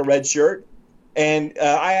and took a red shirt. And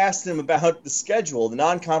I asked him about the schedule, the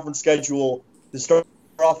non-conference schedule to start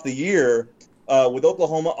off the year with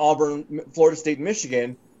Oklahoma, Auburn, Florida State,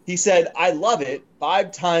 Michigan. He said, I love it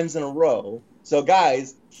 5 times in a row. So,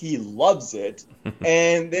 guys, he loves it.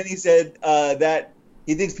 And then he said that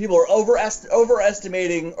he thinks people are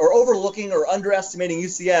overestimating or overlooking or underestimating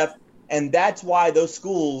UCF, and that's why those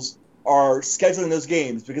schools are scheduling those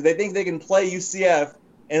games, because they think they can play UCF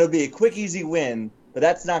and it'll be a quick, easy win, but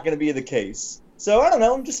that's not going to be the case. So, I don't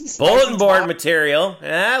know, just some bulletin board material.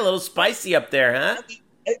 A little spicy up there, huh?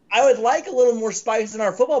 I would like a little more spice in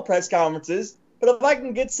our football press conferences, but if I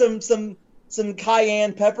can get some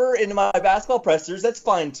cayenne pepper into my basketball pressers, that's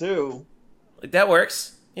fine too. That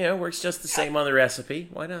works. Works just the same on the recipe.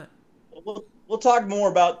 Why not? We'll talk more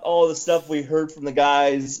about all the stuff we heard from the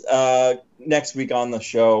guys next week on the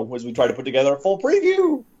show as we try to put together a full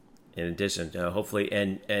preview. In addition, hopefully,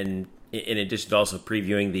 and in addition to also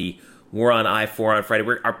previewing the War on I-4 on Friday,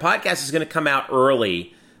 our podcast is going to come out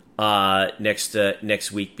early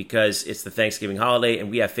next week because it's the Thanksgiving holiday, and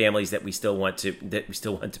we have families that we still want to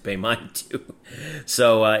pay mind to.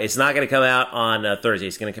 So it's not going to come out on Thursday.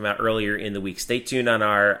 It's going to come out earlier in the week. Stay tuned on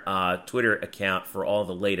our Twitter account for all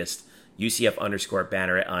the latest.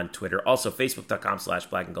 UCF_Banneret on Twitter. Also,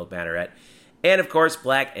 Facebook.com/blackandgoldbanneret. And, of course,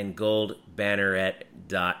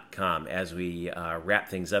 blackandgoldbanneret.com. As we wrap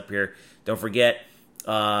things up here, don't forget,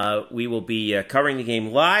 we will be covering the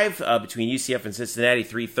game live between UCF and Cincinnati,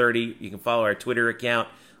 3:30. You can follow our Twitter account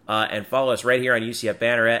and follow us right here on UCF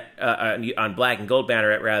Banneret, on Black and Gold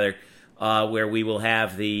Banneret, rather, where we will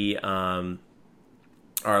have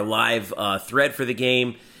our live thread for the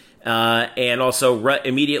game. And also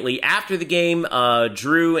immediately after the game,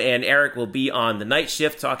 Drew and Eric will be on the night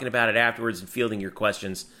shift talking about it afterwards and fielding your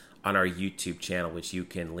questions on our YouTube channel, which you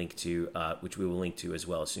can link to, which we will link to as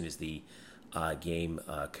well as soon as the game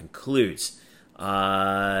concludes.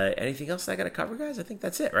 Anything else I got to cover, guys? I think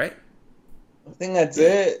that's it, right? I think that's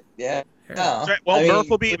it. Yeah. No. Right. Well,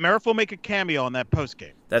 Murph will make a cameo on that post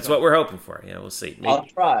game. That's what we're hoping for. We'll see. Maybe. I'll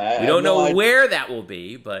try. We don't know where that will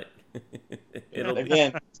be, but it'll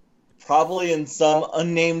again. Probably in some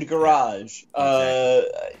unnamed garage.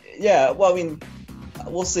 Exactly. Well, I mean,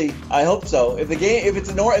 we'll see. I hope so. If it's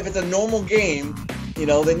a normal game,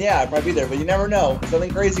 then yeah, I'd probably be there. But you never know. Something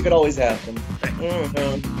crazy could always happen.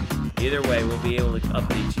 Either way, we'll be able to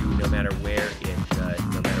update you no matter where it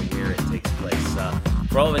takes place.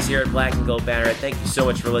 For all of us here at Black and Gold Banneret, thank you so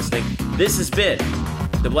much for listening. This has been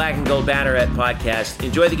the Black and Gold Banneret podcast.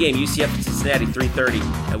 Enjoy the game, UCF and Cincinnati, 3:30,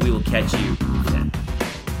 and we will catch you next.